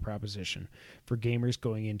value proposition for gamers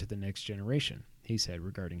going into the next generation, he said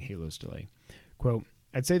regarding Halo's delay. Quote,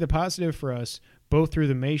 I'd say the positive for us, both through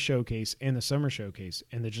the May showcase and the summer showcase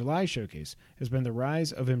and the July showcase, has been the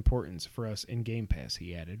rise of importance for us in Game Pass,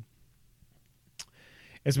 he added.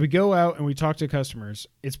 As we go out and we talk to customers,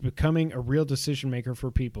 it's becoming a real decision maker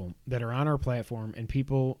for people that are on our platform and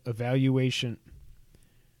people's evaluation.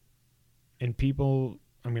 What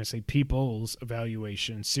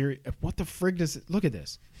the frig does it? Look at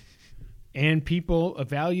this. And people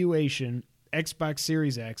evaluation Xbox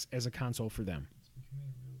Series X as a console for them.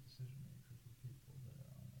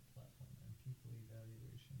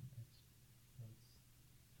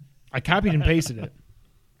 I copied and pasted it.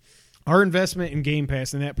 Our investment in Game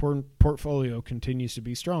Pass and that portfolio continues to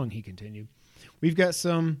be strong, he continued. We've got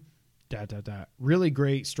some ... really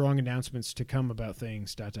great, strong announcements to come about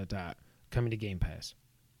things ... coming to Game Pass,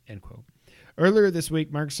 end quote. Earlier this week,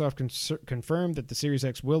 Microsoft confirmed that the Series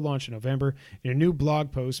X will launch in November. In a new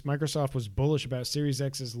blog post, Microsoft was bullish about Series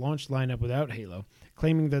X's launch lineup without Halo,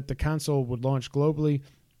 claiming that the console would launch globally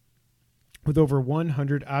with over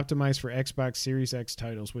 100 optimized for Xbox Series X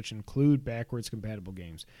titles, which include backwards compatible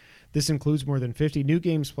games. This includes more than 50 new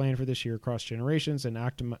games planned for this year across generations and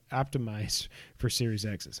optimized for Series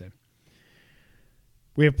X, it said.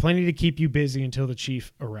 We have plenty to keep you busy until the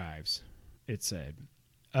chief arrives, it said.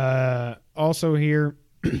 Also here,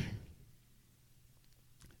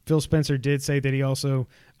 Phil Spencer did say that he also,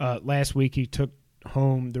 last week, he took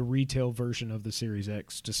home the retail version of the Series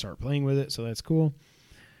X to start playing with it, so that's cool.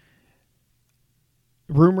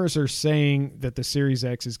 Rumors are saying that the Series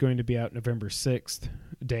X is going to be out November 6th,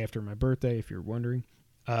 the day after my birthday, if you're wondering,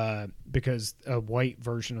 because a white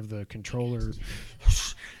version of the controller...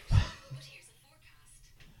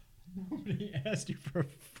 Nobody asked you for a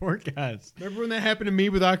forecast. Remember when that happened to me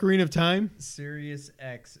with Ocarina of Time? Series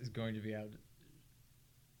X is going to be out.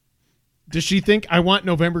 Does she think I want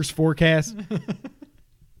November's forecast?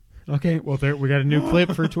 Okay, well, there we got a new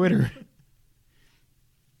clip for Twitter.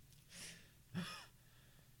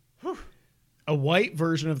 A white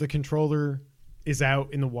version of the controller is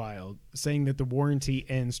out in the wild, saying that the warranty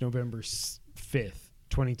ends November 5th,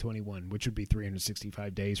 2021, which would be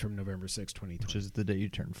 365 days from November 6th, 2020. Which is the day you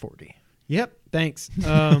turn 40. Yep, thanks.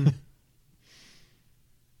 I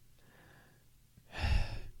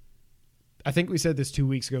think we said this 2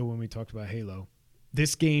 weeks ago when we talked about Halo.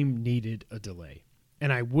 This game needed a delay.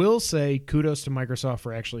 And I will say kudos to Microsoft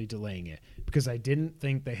for actually delaying it because I didn't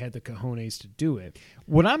think they had the cojones to do it.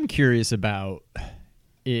 What I'm curious about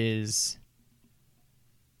is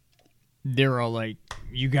they're all like,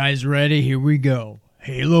 you guys ready? Here we go.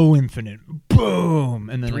 Halo Infinite. Boom.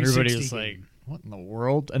 And then everybody's like, what in the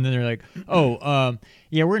world? And then they're like,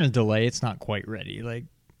 yeah, we're going to delay. It's not quite ready. Like,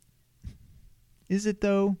 is it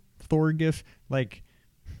though? Thorgif? Like,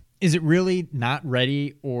 is it really not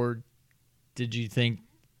ready, or did you think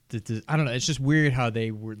that I don't know. It's just weird how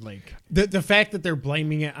they were like the fact that they're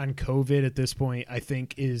blaming it on COVID at this point, I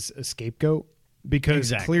think, is a scapegoat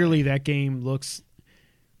because clearly that game looks.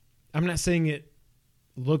 I'm not saying it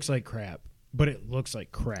looks like crap, but it looks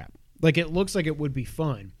like crap. Like it looks like it would be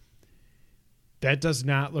fun. That does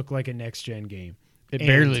not look like a next gen game. It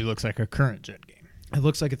barely looks like a current gen game. It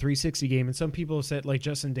looks like a 360 game, and some people have said, like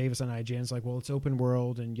Justin Davis on IGN's like, well, it's open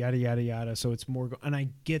world and yada, yada, yada, so it's more... And I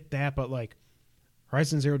get that, but like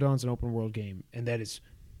Horizon Zero Dawn is an open world game, and that is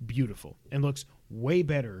beautiful and looks way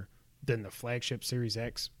better than the flagship Series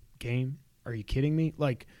X game. Are you kidding me?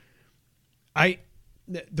 Like,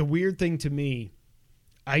 the weird thing to me,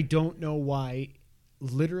 I don't know why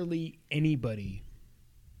literally anybody...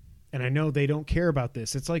 And I know they don't care about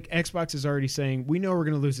this. It's like Xbox is already saying, we know we're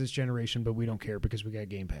going to lose this generation, but we don't care because we got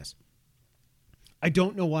Game Pass. I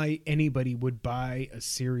don't know why anybody would buy a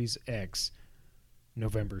Series X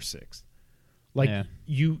November 6th. Like,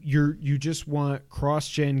 you just want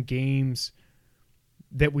cross-gen games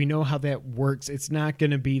that we know how that works. It's not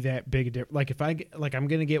going to be that big a difference. Like, if I'm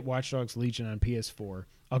going to get Watch Dogs Legion on PS4,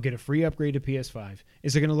 I'll get a free upgrade to PS5.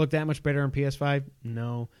 Is it going to look that much better on PS5?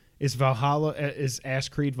 No. Is Ash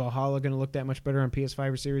Creed Valhalla going to look that much better on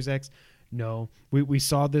PS5 or Series X? No. We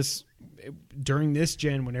saw this during this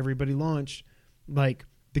gen when everybody launched. Like,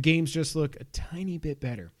 the games just look a tiny bit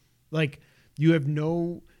better. Like, you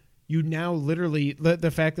now literally,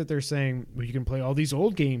 the fact that they're saying, well, you can play all these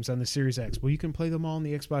old games on the Series X. Well, you can play them all on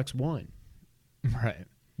the Xbox One. Right.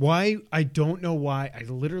 Why? I don't know why. I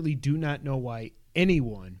literally do not know why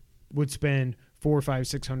anyone would spend $400,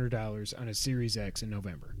 $500, $600 on a Series X in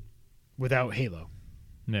November without Halo.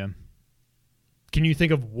 Yeah. Can you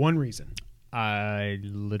think of one reason? I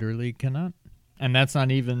literally cannot. And that's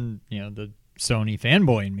not even, the Sony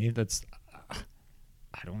fanboy in me. That's,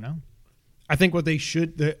 I don't know. I think what they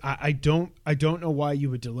should, I don't know why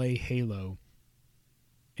you would delay Halo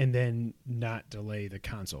and then not delay the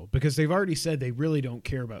console, because they've already said they really don't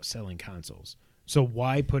care about selling consoles. So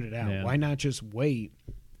why put it out? Yeah. Why not just wait?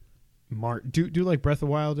 Do like Breath of the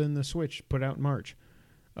Wild and the Switch, put out in March.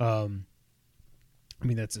 I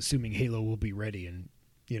mean, that's assuming Halo will be ready in,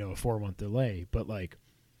 a 4-month delay. But like,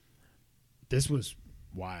 this was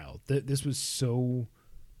wild. This was so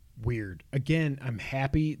weird. Again, I'm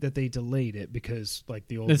happy that they delayed it because, like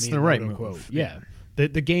the old, it's the right move. Quote, yeah. The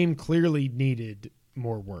game clearly needed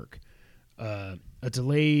more work. A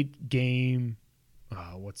delayed game.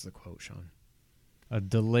 What's the quote, Sean? A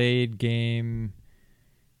delayed game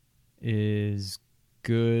is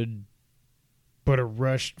good, but a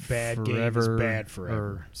rushed bad forever, game is bad forever.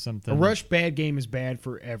 Or something. A rushed bad game is bad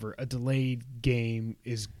forever. A delayed game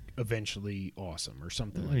is eventually awesome, or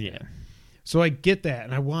something like that. So I get that,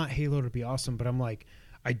 and I want Halo to be awesome, but I'm like,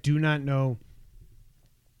 I do not know.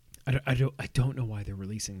 I don't know why they're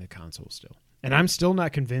releasing the console still, and I'm still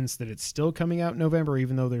not convinced that it's still coming out in November,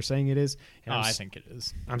 even though they're saying it is. And I think it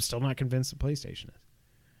is. I'm still not convinced the PlayStation is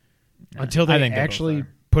until they actually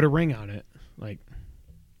put a ring on it. Like,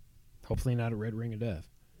 hopefully not a red ring of death.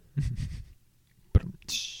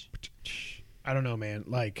 I don't know, man.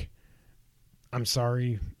 Like, I'm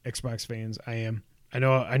sorry, Xbox fans. I am. I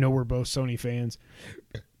know we're both Sony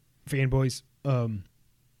fanboys.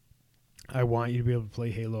 I want you to be able to play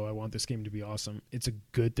Halo. I want this game to be awesome. It's a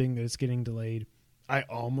good thing that it's getting delayed. I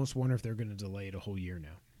almost wonder if they're going to delay it a whole year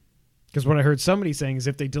now. Because what I heard somebody saying is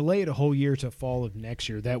if they delay it a whole year to fall of next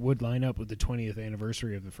year, that would line up with the 20th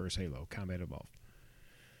anniversary of the first Halo, Combat Evolved.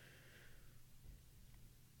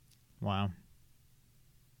 Wow.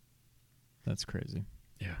 That's crazy.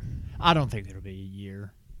 Yeah. I don't think it'll be a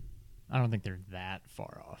year. I don't think they're that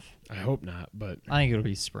far off. I hope not, but I think it'll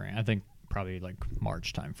be spring. I think probably like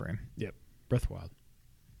March time frame. Yep. Breath of the Wild.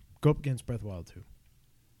 Go up against Breath of the Wild 2.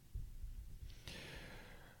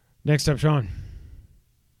 Next up, Sean.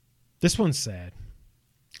 This one's sad.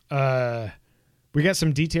 We got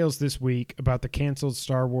some details this week about the canceled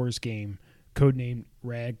Star Wars game, codenamed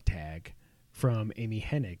Ragtag, from Amy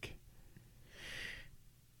Hennig.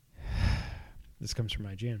 This comes from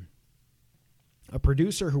IGN. A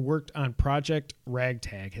producer who worked on Project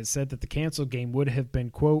Ragtag has said that the canceled game would have been,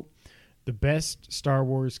 quote, the best Star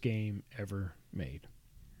Wars game ever made.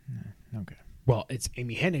 Okay. Well, it's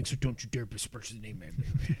Amy Hennig, so don't you dare besmirch the name.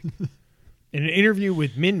 In an interview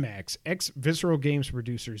with MinMax, ex-Visceral Games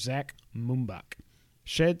producer Zach Mumbach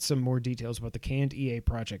shed some more details about the canned EA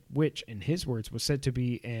project, which, in his words, was said to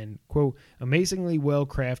be an, quote, amazingly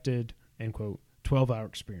well-crafted, end quote, 12-hour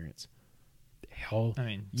experience. Hell, I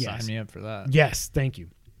mean, yes. sign me up for that. Yes, thank you.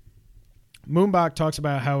 Moonbach talks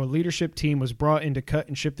about how a leadership team was brought in to cut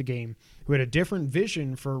and ship the game who had a different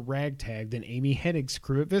vision for Ragtag than Amy Hennig's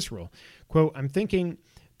crew at Visceral. Quote, I'm thinking,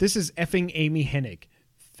 this is effing Amy Hennig.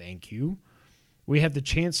 Thank you. We have the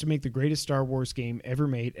chance to make the greatest Star Wars game ever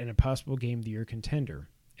made and a possible Game of the Year contender.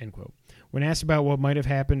 End quote. When asked about what might have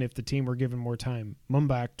happened if the team were given more time,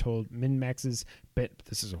 Moonbach told MinMax's...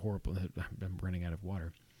 This is a horrible... I'm running out of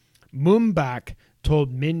water. Moonbach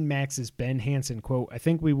told MinMax's Ben Hansen, quote, I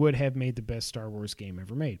think we would have made the best Star Wars game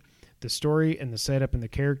ever made. The story and the setup and the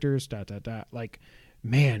characters, ... Like,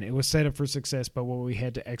 man, it was set up for success, but what we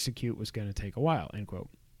had to execute was going to take a while, end quote.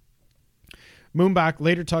 Moonbach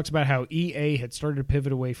later talks about how EA had started to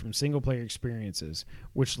pivot away from single-player experiences,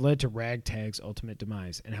 which led to Ragtag's ultimate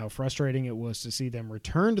demise, and how frustrating it was to see them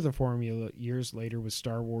return to the formula years later with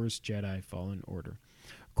Star Wars Jedi Fallen Order.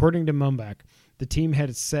 According to Moonbach, the team had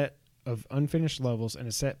a set of unfinished levels and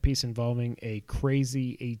a set piece involving a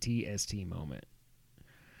crazy ATST moment.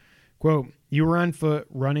 Quote, you were on foot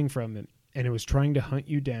running from it, and it was trying to hunt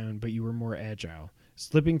you down, but you were more agile,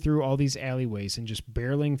 slipping through all these alleyways and just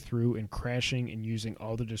barreling through and crashing and using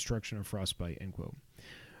all the destruction of Frostbite, end quote.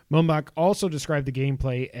 Moonbach also described the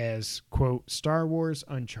gameplay as, quote, Star Wars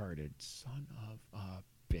Uncharted. Son of a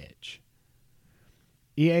bitch.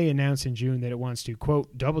 EA announced in June that it wants to,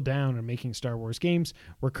 quote, double down on making Star Wars games.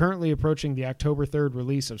 We're currently approaching the October 3rd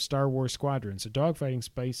release of Star Wars Squadrons, a dogfighting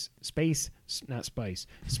space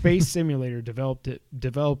simulator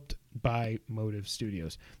developed by Motive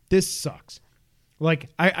Studios. This sucks. Like,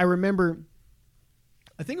 I remember,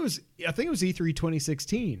 I think it was E3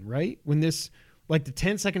 2016, right? When this, like the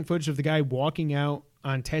 10-second footage of the guy walking out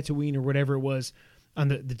on Tatooine or whatever it was, on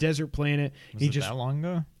the desert planet. Was it that long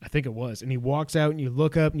ago? I think it was. And he walks out and you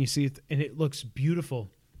look up and you see it, and it looks beautiful.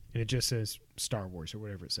 And it just says Star Wars or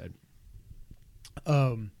whatever it said.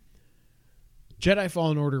 Jedi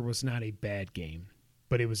Fallen Order was not a bad game,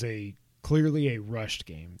 but it was clearly a rushed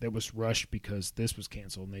game that was rushed because this was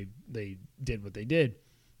canceled and they did what they did.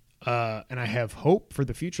 And I have hope for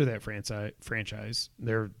the future of that franchise.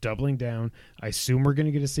 They're doubling down. I assume we're going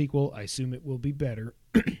to get a sequel. I assume it will be better.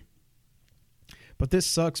 But this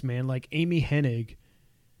sucks, man. Like, Amy Hennig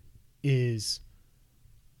is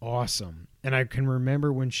awesome. And I can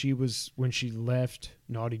remember when she left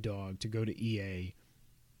Naughty Dog to go to EA,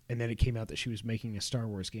 and then it came out that she was making a Star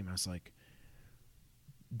Wars game. I was like,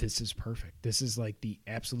 this is perfect. This is like the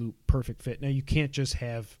absolute perfect fit. Now, you can't just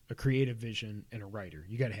have a creative vision and a writer.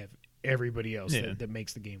 You got to have everybody else that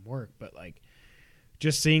makes the game work. But, like,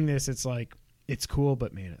 just seeing this, it's like, it's cool,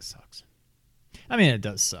 but, man, it sucks. I mean, it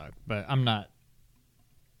does suck, but I'm not...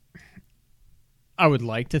 I would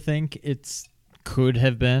like to think it's could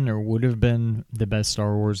have been or would have been the best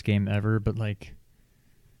Star Wars game ever, but like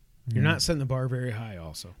you're not setting the bar very high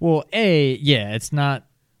also. Well, it's not.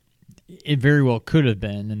 It very well could have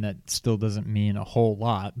been, and that still doesn't mean a whole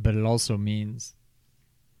lot, but it also means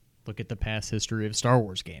look at the past history of Star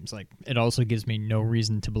Wars games. Like, it also gives me no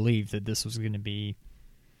reason to believe that this was going to be...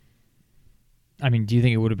 I mean, do you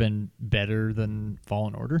think it would have been better than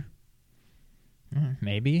Fallen Order?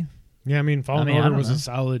 Maybe. Yeah, I mean, Fallen Order was a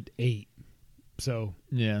solid 8. So,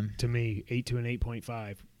 yeah, to me, 8 to an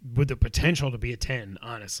 8.5 with the potential to be a 10,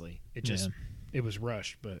 honestly. It just, it was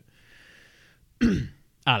rushed, but...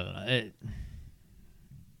 I don't know.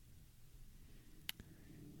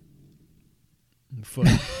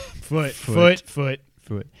 Foot.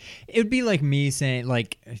 It would be like me saying,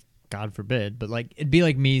 like, God forbid, but like it'd be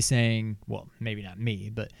like me saying, well, maybe not me,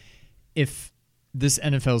 but if this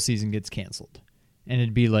NFL season gets canceled, and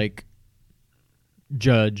it'd be like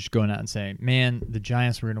Judge going out and saying, man, the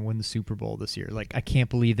Giants were going to win the Super Bowl this year. Like, I can't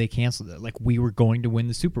believe they canceled it. Like, we were going to win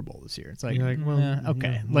the Super Bowl this year. It's like, well,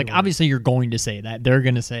 okay. Like, obviously you're going to say that. They're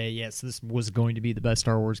going to say, yes, this was going to be the best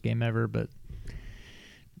Star Wars game ever, but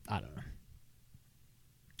I don't know.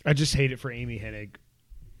 I just hate it for Amy Hennig.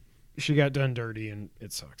 She got done dirty, and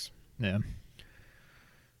it sucks. Yeah.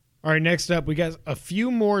 All right, next up, we got a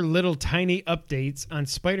few more little tiny updates on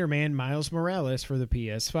Spider-Man Miles Morales for the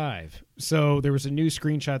PS5. So there was a new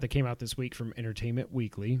screenshot that came out this week from Entertainment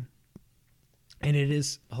Weekly, and it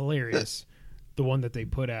is hilarious, the one that they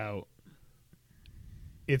put out.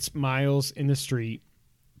 It's Miles in the street,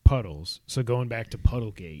 puddles. So going back to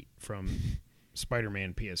Puddlegate from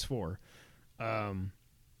Spider-Man PS4. And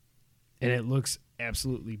it looks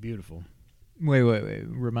absolutely beautiful. Wait.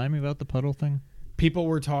 Remind me about the puddle thing. People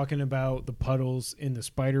were talking about the puddles in the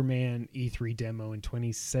Spider-Man E3 demo in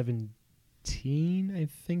 2017, I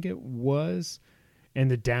think it was,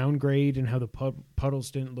 and the downgrade and how the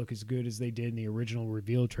puddles didn't look as good as they did in the original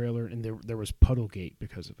reveal trailer, and there was Puddlegate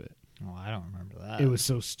because of it. Oh, I don't remember that. It was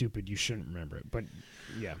so stupid you shouldn't remember it, but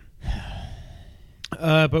yeah.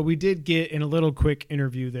 But we did get, in a little quick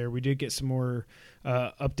interview there, we did get some more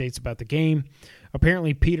updates about the game.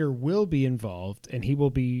 Apparently, Peter will be involved, and he will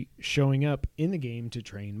be showing up in the game to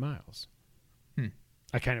train Miles.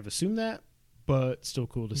 I kind of assumed that, but still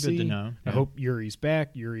cool to see. Good to know. I hope Yuri's back.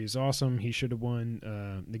 Yuri is awesome. He should have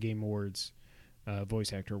won the Game Awards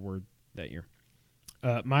Voice Actor Award that year.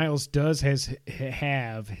 Miles does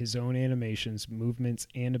have his own animations, movements,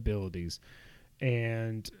 and abilities.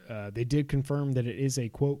 And they did confirm that it is a,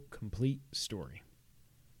 quote, complete story.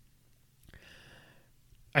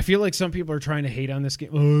 I feel like some people are trying to hate on this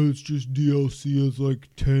game. Oh, it's just DLC. It's like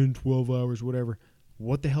 10, 12 hours, whatever.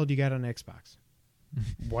 What the hell do you got on Xbox?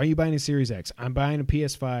 Why are you buying a Series X? I'm buying a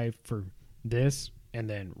PS5 for this, and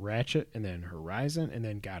then Ratchet, and then Horizon, and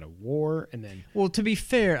then God of War, and then... Well, to be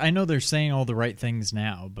fair, I know they're saying all the right things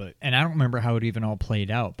now, and I don't remember how it even all played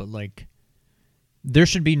out, but like, there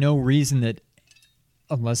should be no reason that,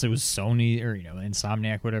 unless it was Sony or,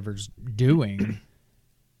 Insomniac, whatever's doing,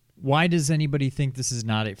 why does anybody think this is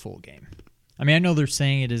not a full game? I mean, I know they're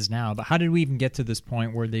saying it is now, but how did we even get to this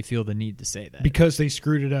point where they feel the need to say that? Because they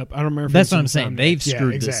screwed it up. I don't remember if That's it was what I'm saying. They've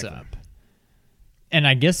screwed exactly. this up. And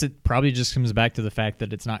I guess it probably just comes back to the fact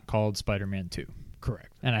that it's not called Spider-Man 2.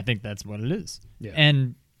 Correct. And I think that's what it is. Yeah.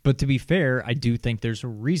 But to be fair, I do think there's a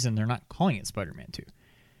reason they're not calling it Spider-Man 2.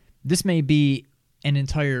 This may be an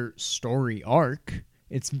entire story arc.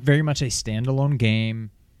 It's very much a standalone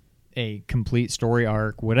game, a complete story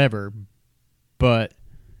arc, whatever, but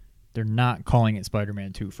they're not calling it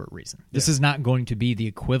Spider-Man 2 for a reason. This is not going to be the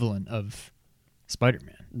equivalent of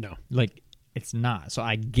Spider-Man. No. Like, it's not. So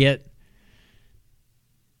I don't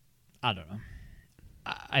know.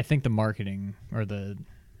 I think the marketing, or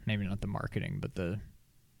maybe not the marketing, but the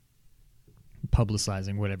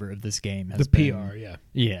publicizing, whatever, of this game has been... PR, yeah.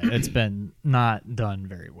 Yeah, it's been not done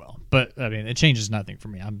very well. But, I mean, it changes nothing for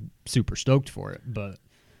me. I'm super stoked for it, but...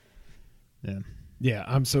 Yeah. Yeah,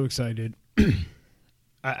 I'm so excited.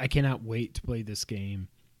 I cannot wait to play this game.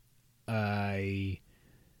 I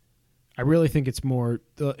really think it's more...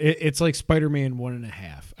 It's like Spider-Man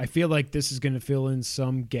 1.5. I feel like this is going to fill in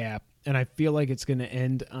some gap, and I feel like it's going to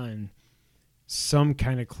end on some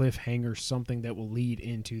kind of cliffhanger, something that will lead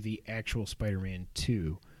into the actual Spider-Man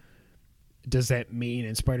 2. Does that mean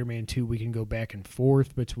in Spider-Man 2 we can go back and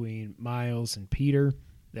forth between Miles and Peter?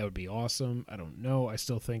 That would be awesome. I don't know. I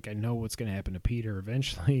still think I know what's going to happen to Peter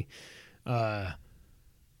eventually. But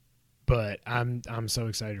I'm so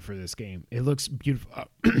excited for this game. It looks beautiful.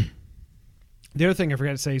 The other thing I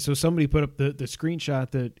forgot to say, so somebody put up the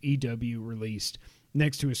screenshot that EW released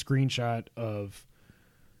next to a screenshot of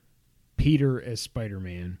Peter as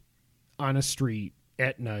Spider-Man on a street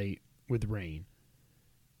at night with rain.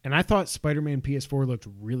 And I thought Spider-Man PS4 looked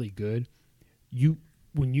really good.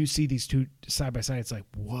 When you see these two side by side, it's like,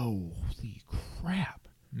 whoa, holy crap.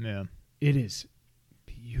 Yeah. It is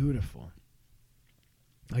beautiful.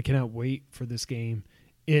 I cannot wait for this game.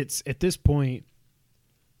 It's, at this point,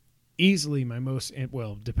 easily my most,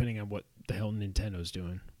 well, depending on what the hell Nintendo's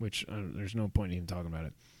doing, which there's no point in even talking about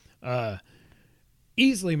it.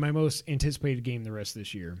 Easily my most anticipated game the rest of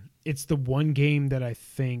this year. It's the one game that I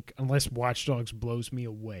think, unless Watch Dogs blows me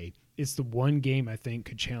away, it's the one game I think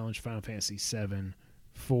could challenge Final Fantasy VII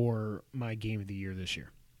for my game of the year this year.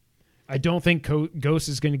 I don't think Ghost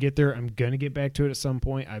is going to get there. I'm going to get back to it at some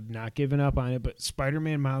point. I've not given up on it, but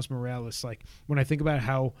Spider-Man Miles Morales, like, when I think about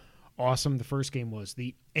how awesome the first game was,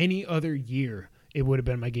 any other year it would have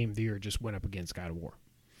been my game of the year. It just went up against God of War.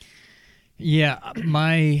 Yeah,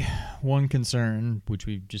 my one concern, which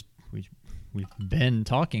we've been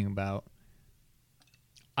talking about,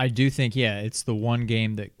 I do think, it's the one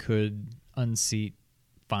game that could unseat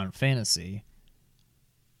Final Fantasy,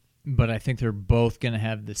 but I think they're both going to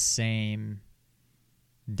have the same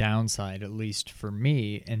downside, at least for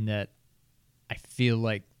me, in that I feel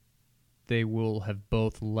like they will have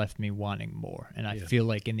both left me wanting more, and I feel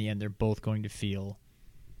like in the end they're both going to feel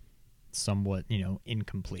somewhat,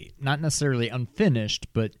 incomplete. Not necessarily unfinished,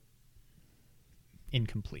 but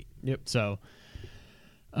incomplete. Yep. So,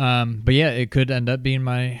 but yeah, it could end up being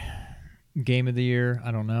my game of the year.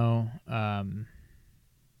 I don't know.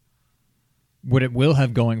 What it will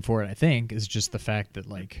have going for it, I think, is just the fact that,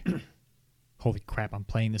 like, holy crap, I'm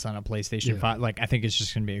playing this on a PlayStation 5. Like, I think it's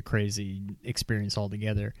just going to be a crazy experience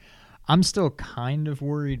altogether. I'm still kind of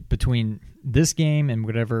worried between this game and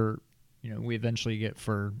whatever, we eventually get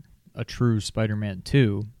for a true Spider-Man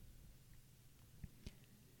 2.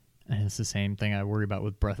 And it's the same thing I worry about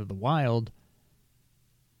with Breath of the Wild.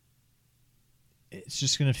 It's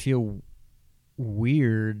just going to feel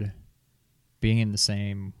weird being in the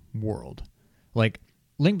same world. Like,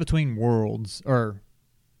 Link Between Worlds,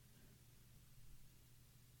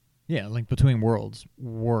 Link Between Worlds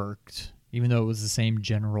worked, even though it was the same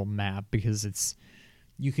general map, because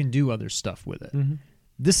you can do other stuff with it. Mm-hmm.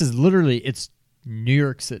 This is literally, it's New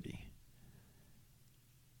York City.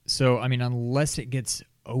 So, I mean, unless it gets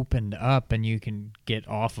opened up and you can get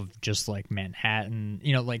off of just, like, Manhattan,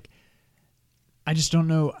 I just don't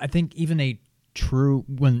know. I think even a true,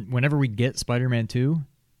 whenever we get Spider-Man 2,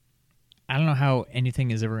 I don't know how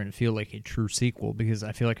anything is ever going to feel like a true sequel, because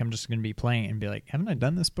I feel like I'm just going to be playing and be like, haven't I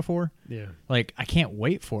done this before? Yeah. Like, I can't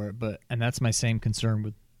wait for it, and that's my same concern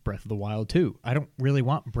with Breath of the Wild 2. I don't really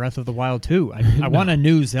want Breath of the Wild 2. I want a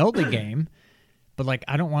new Zelda game, but, like,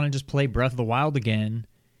 I don't want to just play Breath of the Wild again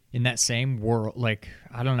in that same world. Like,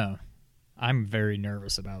 I don't know. I'm more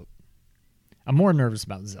nervous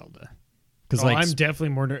about Zelda. I'm definitely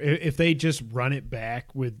more if they just run it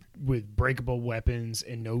back with breakable weapons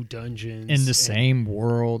and no dungeons in the same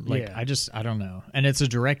world. Like, yeah. I don't know. And it's a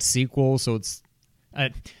direct sequel, so it's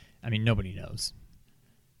I mean, nobody knows.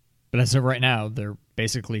 But as of right now, they're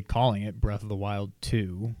basically calling it Breath of the Wild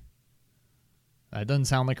 2. That doesn't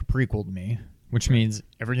sound like a prequel to me, which means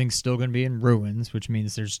everything's still going to be in ruins, which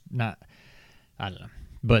means there's not, I don't know.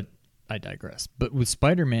 But I digress. But with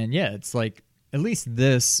Spider-Man, yeah, it's like, at least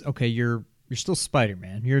this, okay, you're still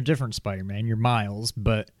Spider-Man. You're a different Spider-Man. You're Miles,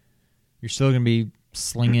 but you're still going to be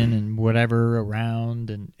slinging and whatever around,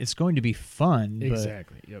 and it's going to be fun.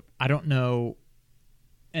 Exactly. Yep. I don't know,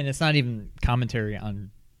 and it's not even commentary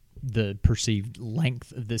on the perceived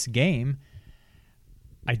length of this game.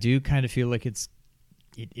 I do kind of feel like it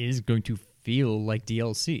is going to feel like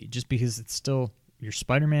DLC, just because it's still you're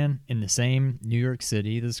Spider-Man in the same New York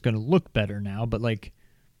City. This is going to look better now, but like,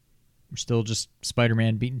 we're still just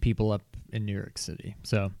Spider-Man beating people up in New York City.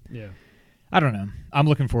 So, yeah, I don't know. I'm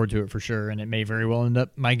looking forward to it for sure, and it may very well end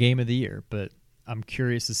up my game of the year, but I'm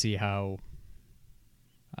curious to see how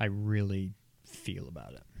I really feel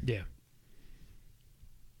about it. Yeah.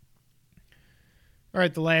 All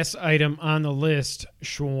right, the last item on the list,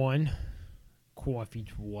 Sean. Coffee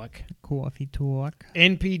talk.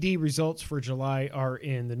 NPD results for July are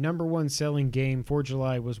in. The number one selling game for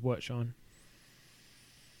July was what, Sean?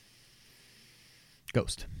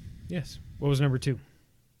 Ghost. Yes. What was number 2?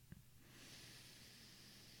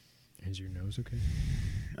 Is your nose okay?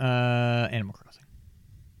 Animal Crossing.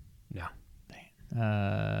 No. Dang.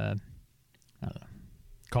 I don't know.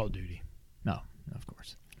 Call of Duty. No, of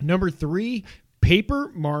course. Number 3, Paper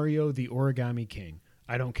Mario: The Origami King.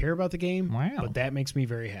 I don't care about the game, wow, but that makes me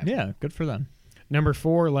very happy. Yeah, good for them. Number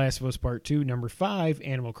 4, Last of Us Part 2. Number 5,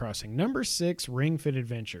 Animal Crossing. Number 6, Ring Fit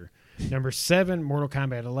Adventure. Number 7, Mortal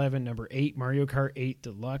Kombat 11. Number 8, Mario Kart 8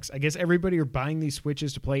 Deluxe. I guess everybody are buying these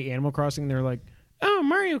Switches to play Animal Crossing. They're like, oh,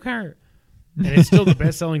 Mario Kart. And it's still the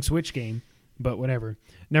best-selling Switch game, but whatever.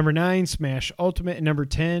 Number 9, Smash Ultimate. And number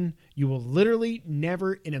 10, you will literally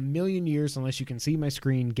never in a million years, unless you can see my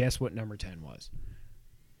screen, guess what number 10 was.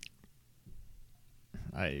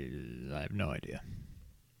 I have no idea.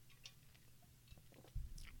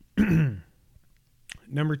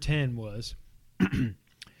 Number 10 was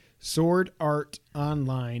Sword Art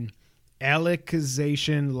Online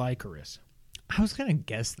Alicization Lycoris. I was gonna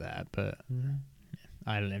guess that, but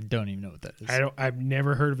I don't even know what that is. I've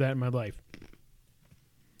never heard of that in my life.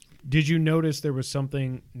 Did you notice there was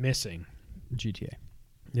something missing? GTA.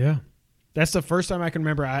 Yeah. That's the first time I can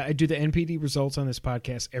remember. I do the NPD results on this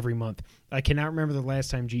podcast every month. I cannot remember the last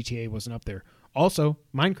time GTA wasn't up there. Also,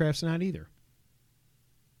 Minecraft's not either.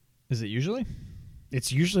 Is it usually?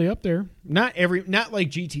 It's usually up there. Not like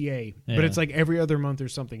GTA, but it's like every other month or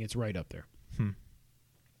something. It's right up there.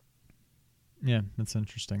 Yeah, that's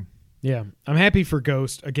interesting. Yeah, I'm happy for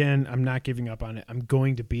Ghost. Again, I'm not giving up on it. I'm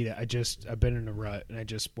going to beat it. I've been in a rut, and I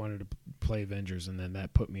just wanted to play Avengers, and then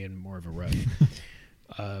that put me in more of a rut.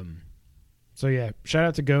 So yeah, shout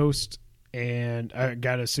out to Ghost, and I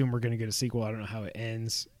gotta assume we're gonna get a sequel. I don't know how it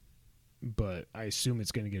ends, but I assume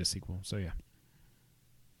it's gonna get a sequel. So yeah.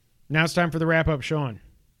 Now it's time for the wrap-up, Sean.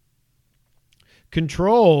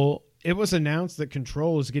 Control, it was announced that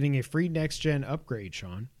Control is getting a free next-gen upgrade,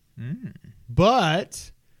 Sean.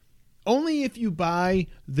 But only if you buy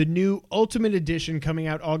the new Ultimate Edition coming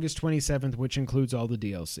out August 27th, which includes all the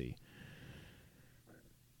DLC.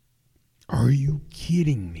 Are you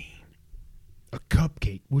kidding me? A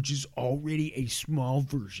cupcake, which is already a small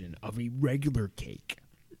version of a regular cake.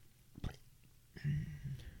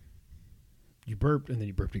 You burped, and then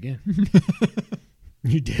you burped again.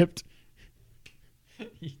 You dipped.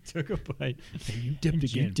 You took a bite. And you dipped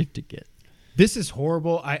again. You dipped again. This is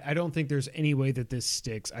horrible. I don't think there's any way that this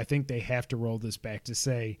sticks. I think they have to roll this back to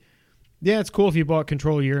say, yeah, it's cool if you bought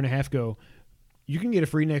Control a year and a half ago. You can get a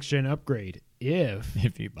free next-gen upgrade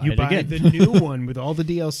if you buy, the new one with all the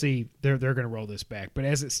DLC. They're going to roll this back. But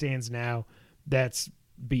as it stands now, that's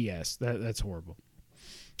BS. That's horrible.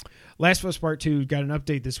 Last of Us Part 2 got an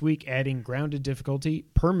update this week, adding grounded difficulty,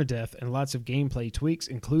 permadeath, and lots of gameplay tweaks,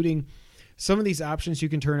 including some of these options you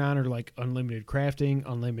can turn on are like unlimited crafting,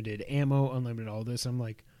 unlimited ammo, unlimited all this. I'm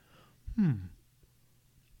like,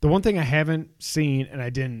 The one thing I haven't seen, and I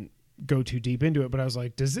didn't go too deep into it, but I was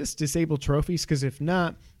like, does this disable trophies? Because if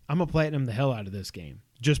not, I'm going to platinum the hell out of this game,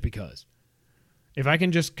 just because. If I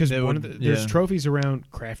can just, because there's trophies around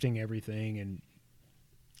crafting everything, and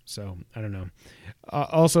so, I don't know.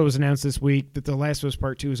 Also, it was announced this week that The Last of Us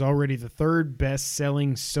Part 2 is already the third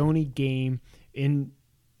best-selling Sony game in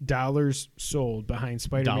dollars sold behind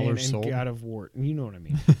Spider-Man and God of War. You know what I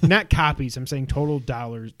mean. Not copies. I'm saying total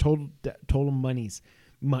dollars, total monies.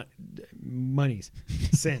 Monies.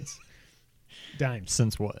 Cents. Dimes.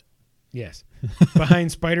 Since what? Yes.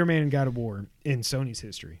 Behind Spider-Man and God of War in Sony's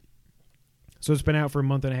history. So it's been out for a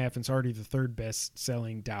month and a half, and it's already the third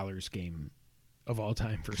best-selling dollars game of all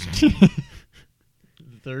time for Sony.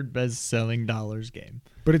 The third best-selling dollars game.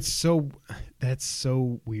 But that's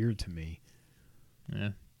so weird to me. Yeah.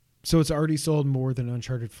 So it's already sold more than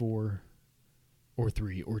Uncharted 4 or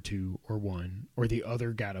 3 or 2 or 1 or the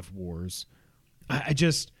other God of Wars. I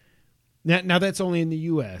just... Now that's only in the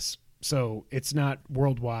U.S., so it's not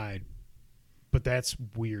worldwide, but that's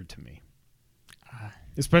weird to me.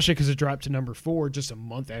 Especially because it dropped to number 4 just a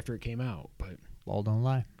month after it came out. But Ball don't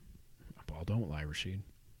lie. Ball don't lie, Rashid.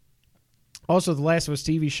 Also, The Last of Us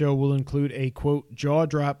TV show will include a, quote, jaw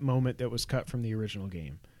drop moment that was cut from the original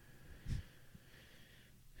game.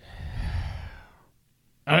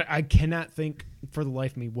 I cannot think for the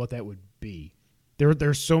life of me what that would be.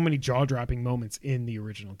 There's so many jaw-dropping moments in the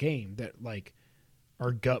original game that, like,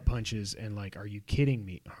 are gut punches and, like, are you kidding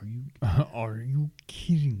me? Are you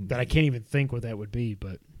kidding me? That I can't even think what that would be,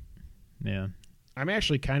 but... Yeah. I'm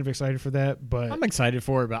actually kind of excited for that, but... I'm excited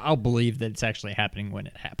for it, but I'll believe that it's actually happening when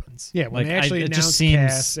it happens. Yeah, when they actually announce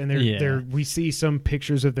casts and we see some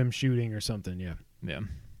pictures of them shooting or something, yeah. Yeah.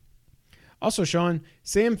 Also, Sean,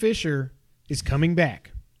 Sam Fisher is coming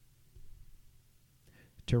back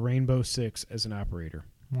to Rainbow Six as an operator.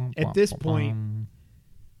 At this point,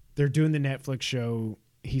 they're doing the Netflix show.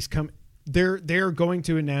 He's come. They're going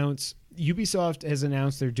to announce. Ubisoft has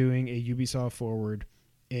announced they're doing a Ubisoft Forward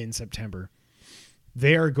in September.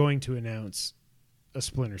 They are going to announce a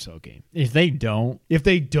Splinter Cell game. If they don't,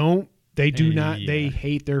 they do not. Yeah. They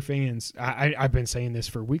hate their fans. I've been saying this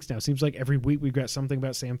for weeks now. Seems like every week we've got something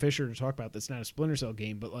about Sam Fisher to talk about that's not a Splinter Cell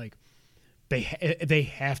game, but like they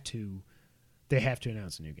have to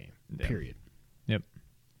announce a new game. Yeah. Period. Yep.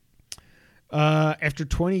 After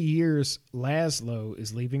 20 years, Laszlo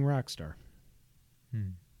is leaving Rockstar.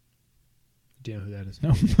 Do you know who that is?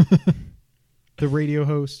 No. The radio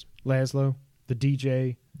host, Laszlo, the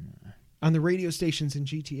DJ on the radio stations in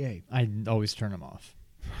GTA. I always turn them off.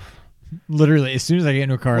 Literally, as soon as I get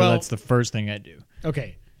into a car, that's the first thing I do.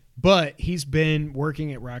 Okay. But he's been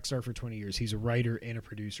working at Rockstar for 20 years. He's a writer and a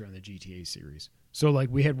producer on the GTA series. So, like,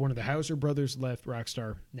 we had one of the Hauser brothers left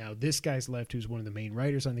Rockstar. Now this guy's left who's one of the main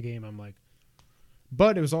writers on the game. I'm like...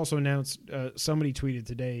 But it was also announced, somebody tweeted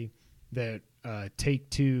today that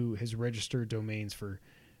Take-Two has registered domains for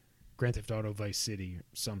Grand Theft Auto Vice City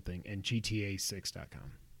something and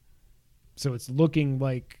GTA6.com. So it's looking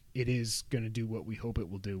like it is going to do what we hope it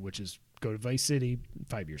will do, which is go to Vice City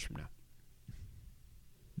 5 years from now.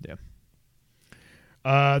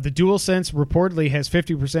 Yeah. The DualSense reportedly has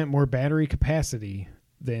 50% more battery capacity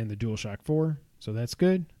than the DualShock 4, so that's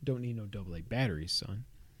good. Don't need no AA batteries, son.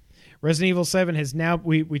 Resident Evil 7 has now...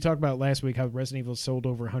 We talked about last week how Resident Evil sold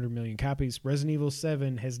over 100 million copies. Resident Evil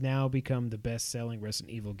 7 has now become the best-selling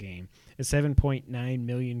Resident Evil game at 7.9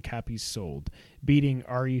 million copies sold, beating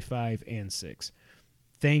RE5 and 6.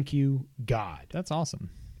 Thank you, God. That's awesome.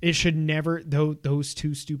 It should never... Those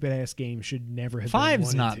two stupid-ass games should never have been 5's 1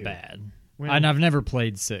 and not 2. bad. And I've never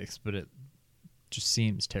played 6, but it just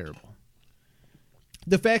seems terrible.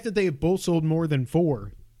 The fact that they have both sold more than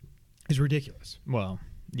 4 is ridiculous. Well,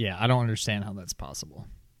 yeah, I don't understand how that's possible.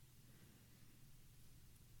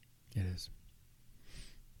 It is.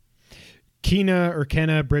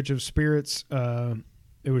 Kenna Bridge of Spirits.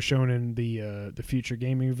 It was shown in the future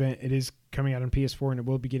gaming event. It is coming out on PS4, and it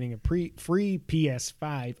will be getting a free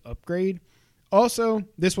PS5 upgrade. Also,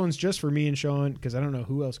 this one's just for me and Sean because I don't know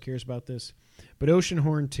who else cares about this. But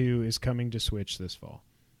Oceanhorn 2 is coming to Switch this fall.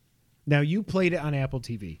 Now, you played it on Apple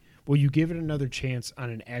TV. Will you give it another chance on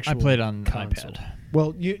an actual I played on console? iPad.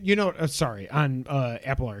 Well, you know, sorry, on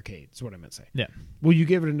Apple Arcade is what I meant to say. Yeah. Will you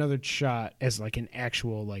give it another shot as like an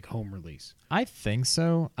actual like home release? I think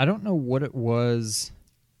so. I don't know what it was.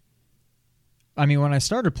 I mean, when I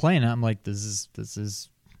started playing it, I'm like, this is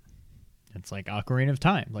it's like Ocarina of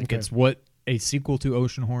Time. Like, Okay. It's what a sequel to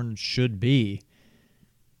Oceanhorn should be.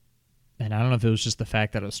 And I don't know if it was just the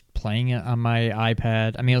fact that I was playing it on my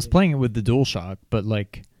iPad. I mean, I was playing it with the DualShock, but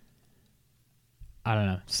like, I don't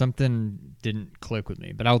know, something didn't click with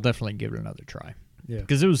me. But I'll definitely give it another try. Yeah.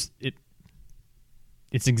 Because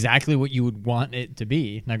it's exactly what you would want it to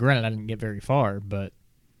be. Now, granted, I didn't get very far, but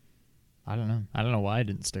I don't know. I don't know why I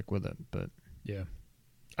didn't stick with it, but Yeah.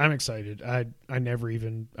 I'm excited. I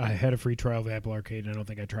had a free trial of Apple Arcade, and I don't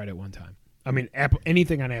think I tried it one time. I mean,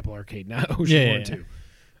 anything on Apple Arcade, not Oceanhorn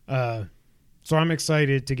 2. So I'm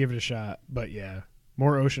excited to give it a shot. But yeah,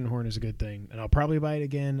 more Oceanhorn is a good thing, and I'll probably buy it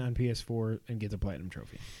again on PS4 and get the Platinum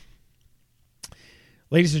Trophy.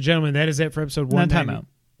 Ladies and gentlemen, that is it for episode 1. time out.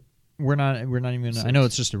 We're not even. I know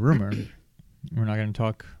it's just a rumor. We're not going to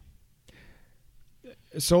talk.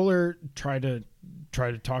 Solar tried to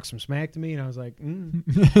talk some smack to me, and I was like,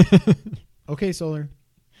 okay, Solar.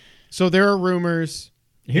 So there are rumors.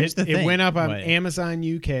 Here's the thing. It went up on Amazon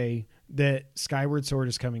UK that Skyward Sword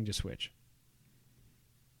is coming to Switch.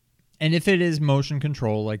 And if it is motion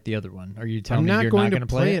control like the other one, are you telling me I'm you're not not going to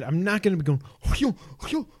play it? I'm not going to be going.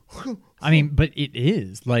 I mean, but it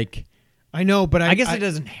is like. I know, but I guess it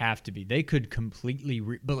doesn't have to be. They could completely,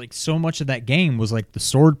 but like so much of that game was like the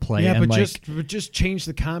sword play. Yeah, and but just change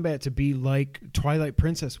the combat to be like Twilight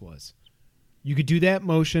Princess was. You could do that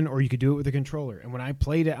motion, or you could do it with a controller. And when I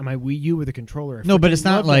played it on my Wii U with a controller, no, but it's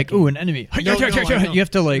not like an enemy. No, you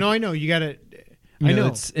have to like. No, I know you got to. I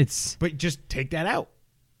know it's. But just take that out.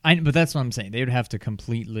 But that's what I'm saying. They would have to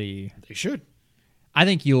completely. They should. I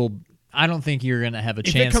don't think you're going to have a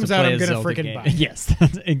chance. If it comes to play out, I'm going to freaking buy it. Yes,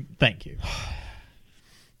 thank you.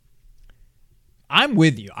 I'm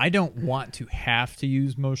with you. I don't want to have to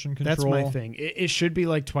use motion control. That's my thing. It should be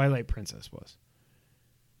like Twilight Princess was.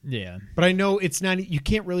 Yeah, but I know it's not. You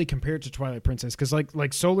can't really compare it to Twilight Princess because,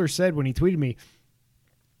 like Solar said when he tweeted me,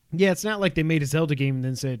 yeah, it's not like they made a Zelda game and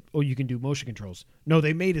then said, "Oh, you can do motion controls." No,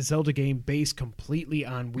 they made a Zelda game based completely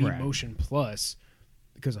on Wii Motion Plus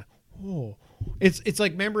because, it's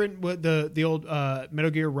like remembering what the old Metal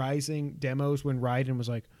Gear Rising demos when Raiden was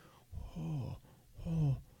like,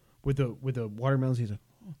 with the watermelons, he's like,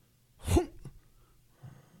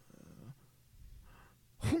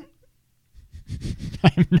 I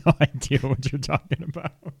have no idea what you're talking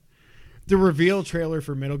about. The reveal trailer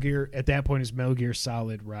for Metal Gear at that point is Metal Gear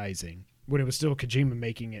Solid Rising, when it was still Kojima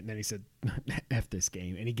making it, and then he said, F this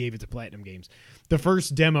game, and he gave it to Platinum Games. The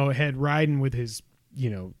first demo had Raiden with his,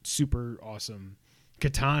 super awesome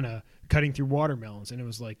katana cutting through watermelons, and it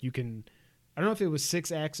was like you can, I don't know if it was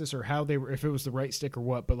 6-axis or how they were, if it was the right stick or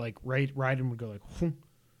what, but like Raiden would go like, and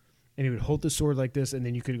he would hold the sword like this, and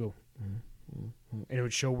then you could go, and it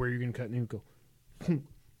would show where you're going to cut, and he would go,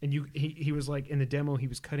 and he was like in the demo he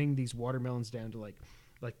was cutting these watermelons down to like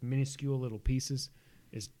minuscule little pieces.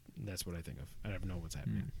 That's what I think of. I have no what's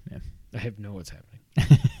happening. Yeah. I have no what's happening.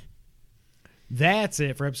 That's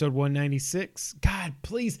it for episode 196. God,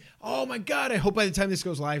 please. Oh my God. I hope by the time this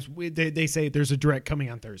goes live, they say there's a direct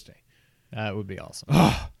coming on Thursday. That would be awesome.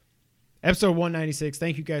 Episode 196.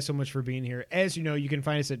 Thank you guys so much for being here. As you know, you can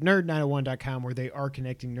find us at nerd901.com, where they are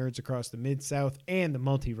connecting nerds across the Mid-South and the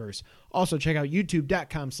multiverse. Also, check out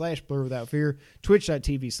youtube.com/blurwithoutfear,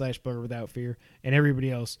 twitch.tv/blurwithoutfear, and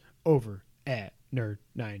everybody else over at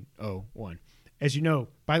Nerd901. As you know,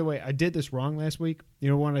 by the way, I did this wrong last week. You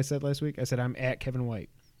know what I said last week? I said I'm at Kevin White.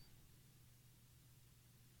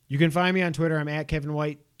 You can find me on Twitter. I'm at Kevin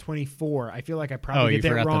White 24. I feel like I probably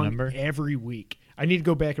get that wrong every week. I need to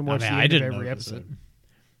go back and watch the end of every episode.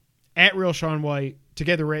 At Real Sean White.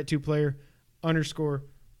 Together we're at 2player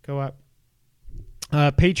 _co-op.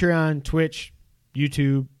 Patreon, Twitch,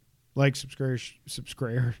 YouTube. Like,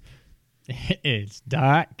 subscribe. It's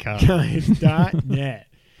 .com. It's .net.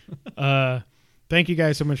 Thank you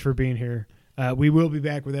guys so much for being here. We will be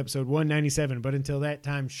back with episode 197. But until that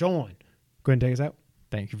time, Sean, go ahead and take us out.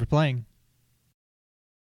 Thank you for playing.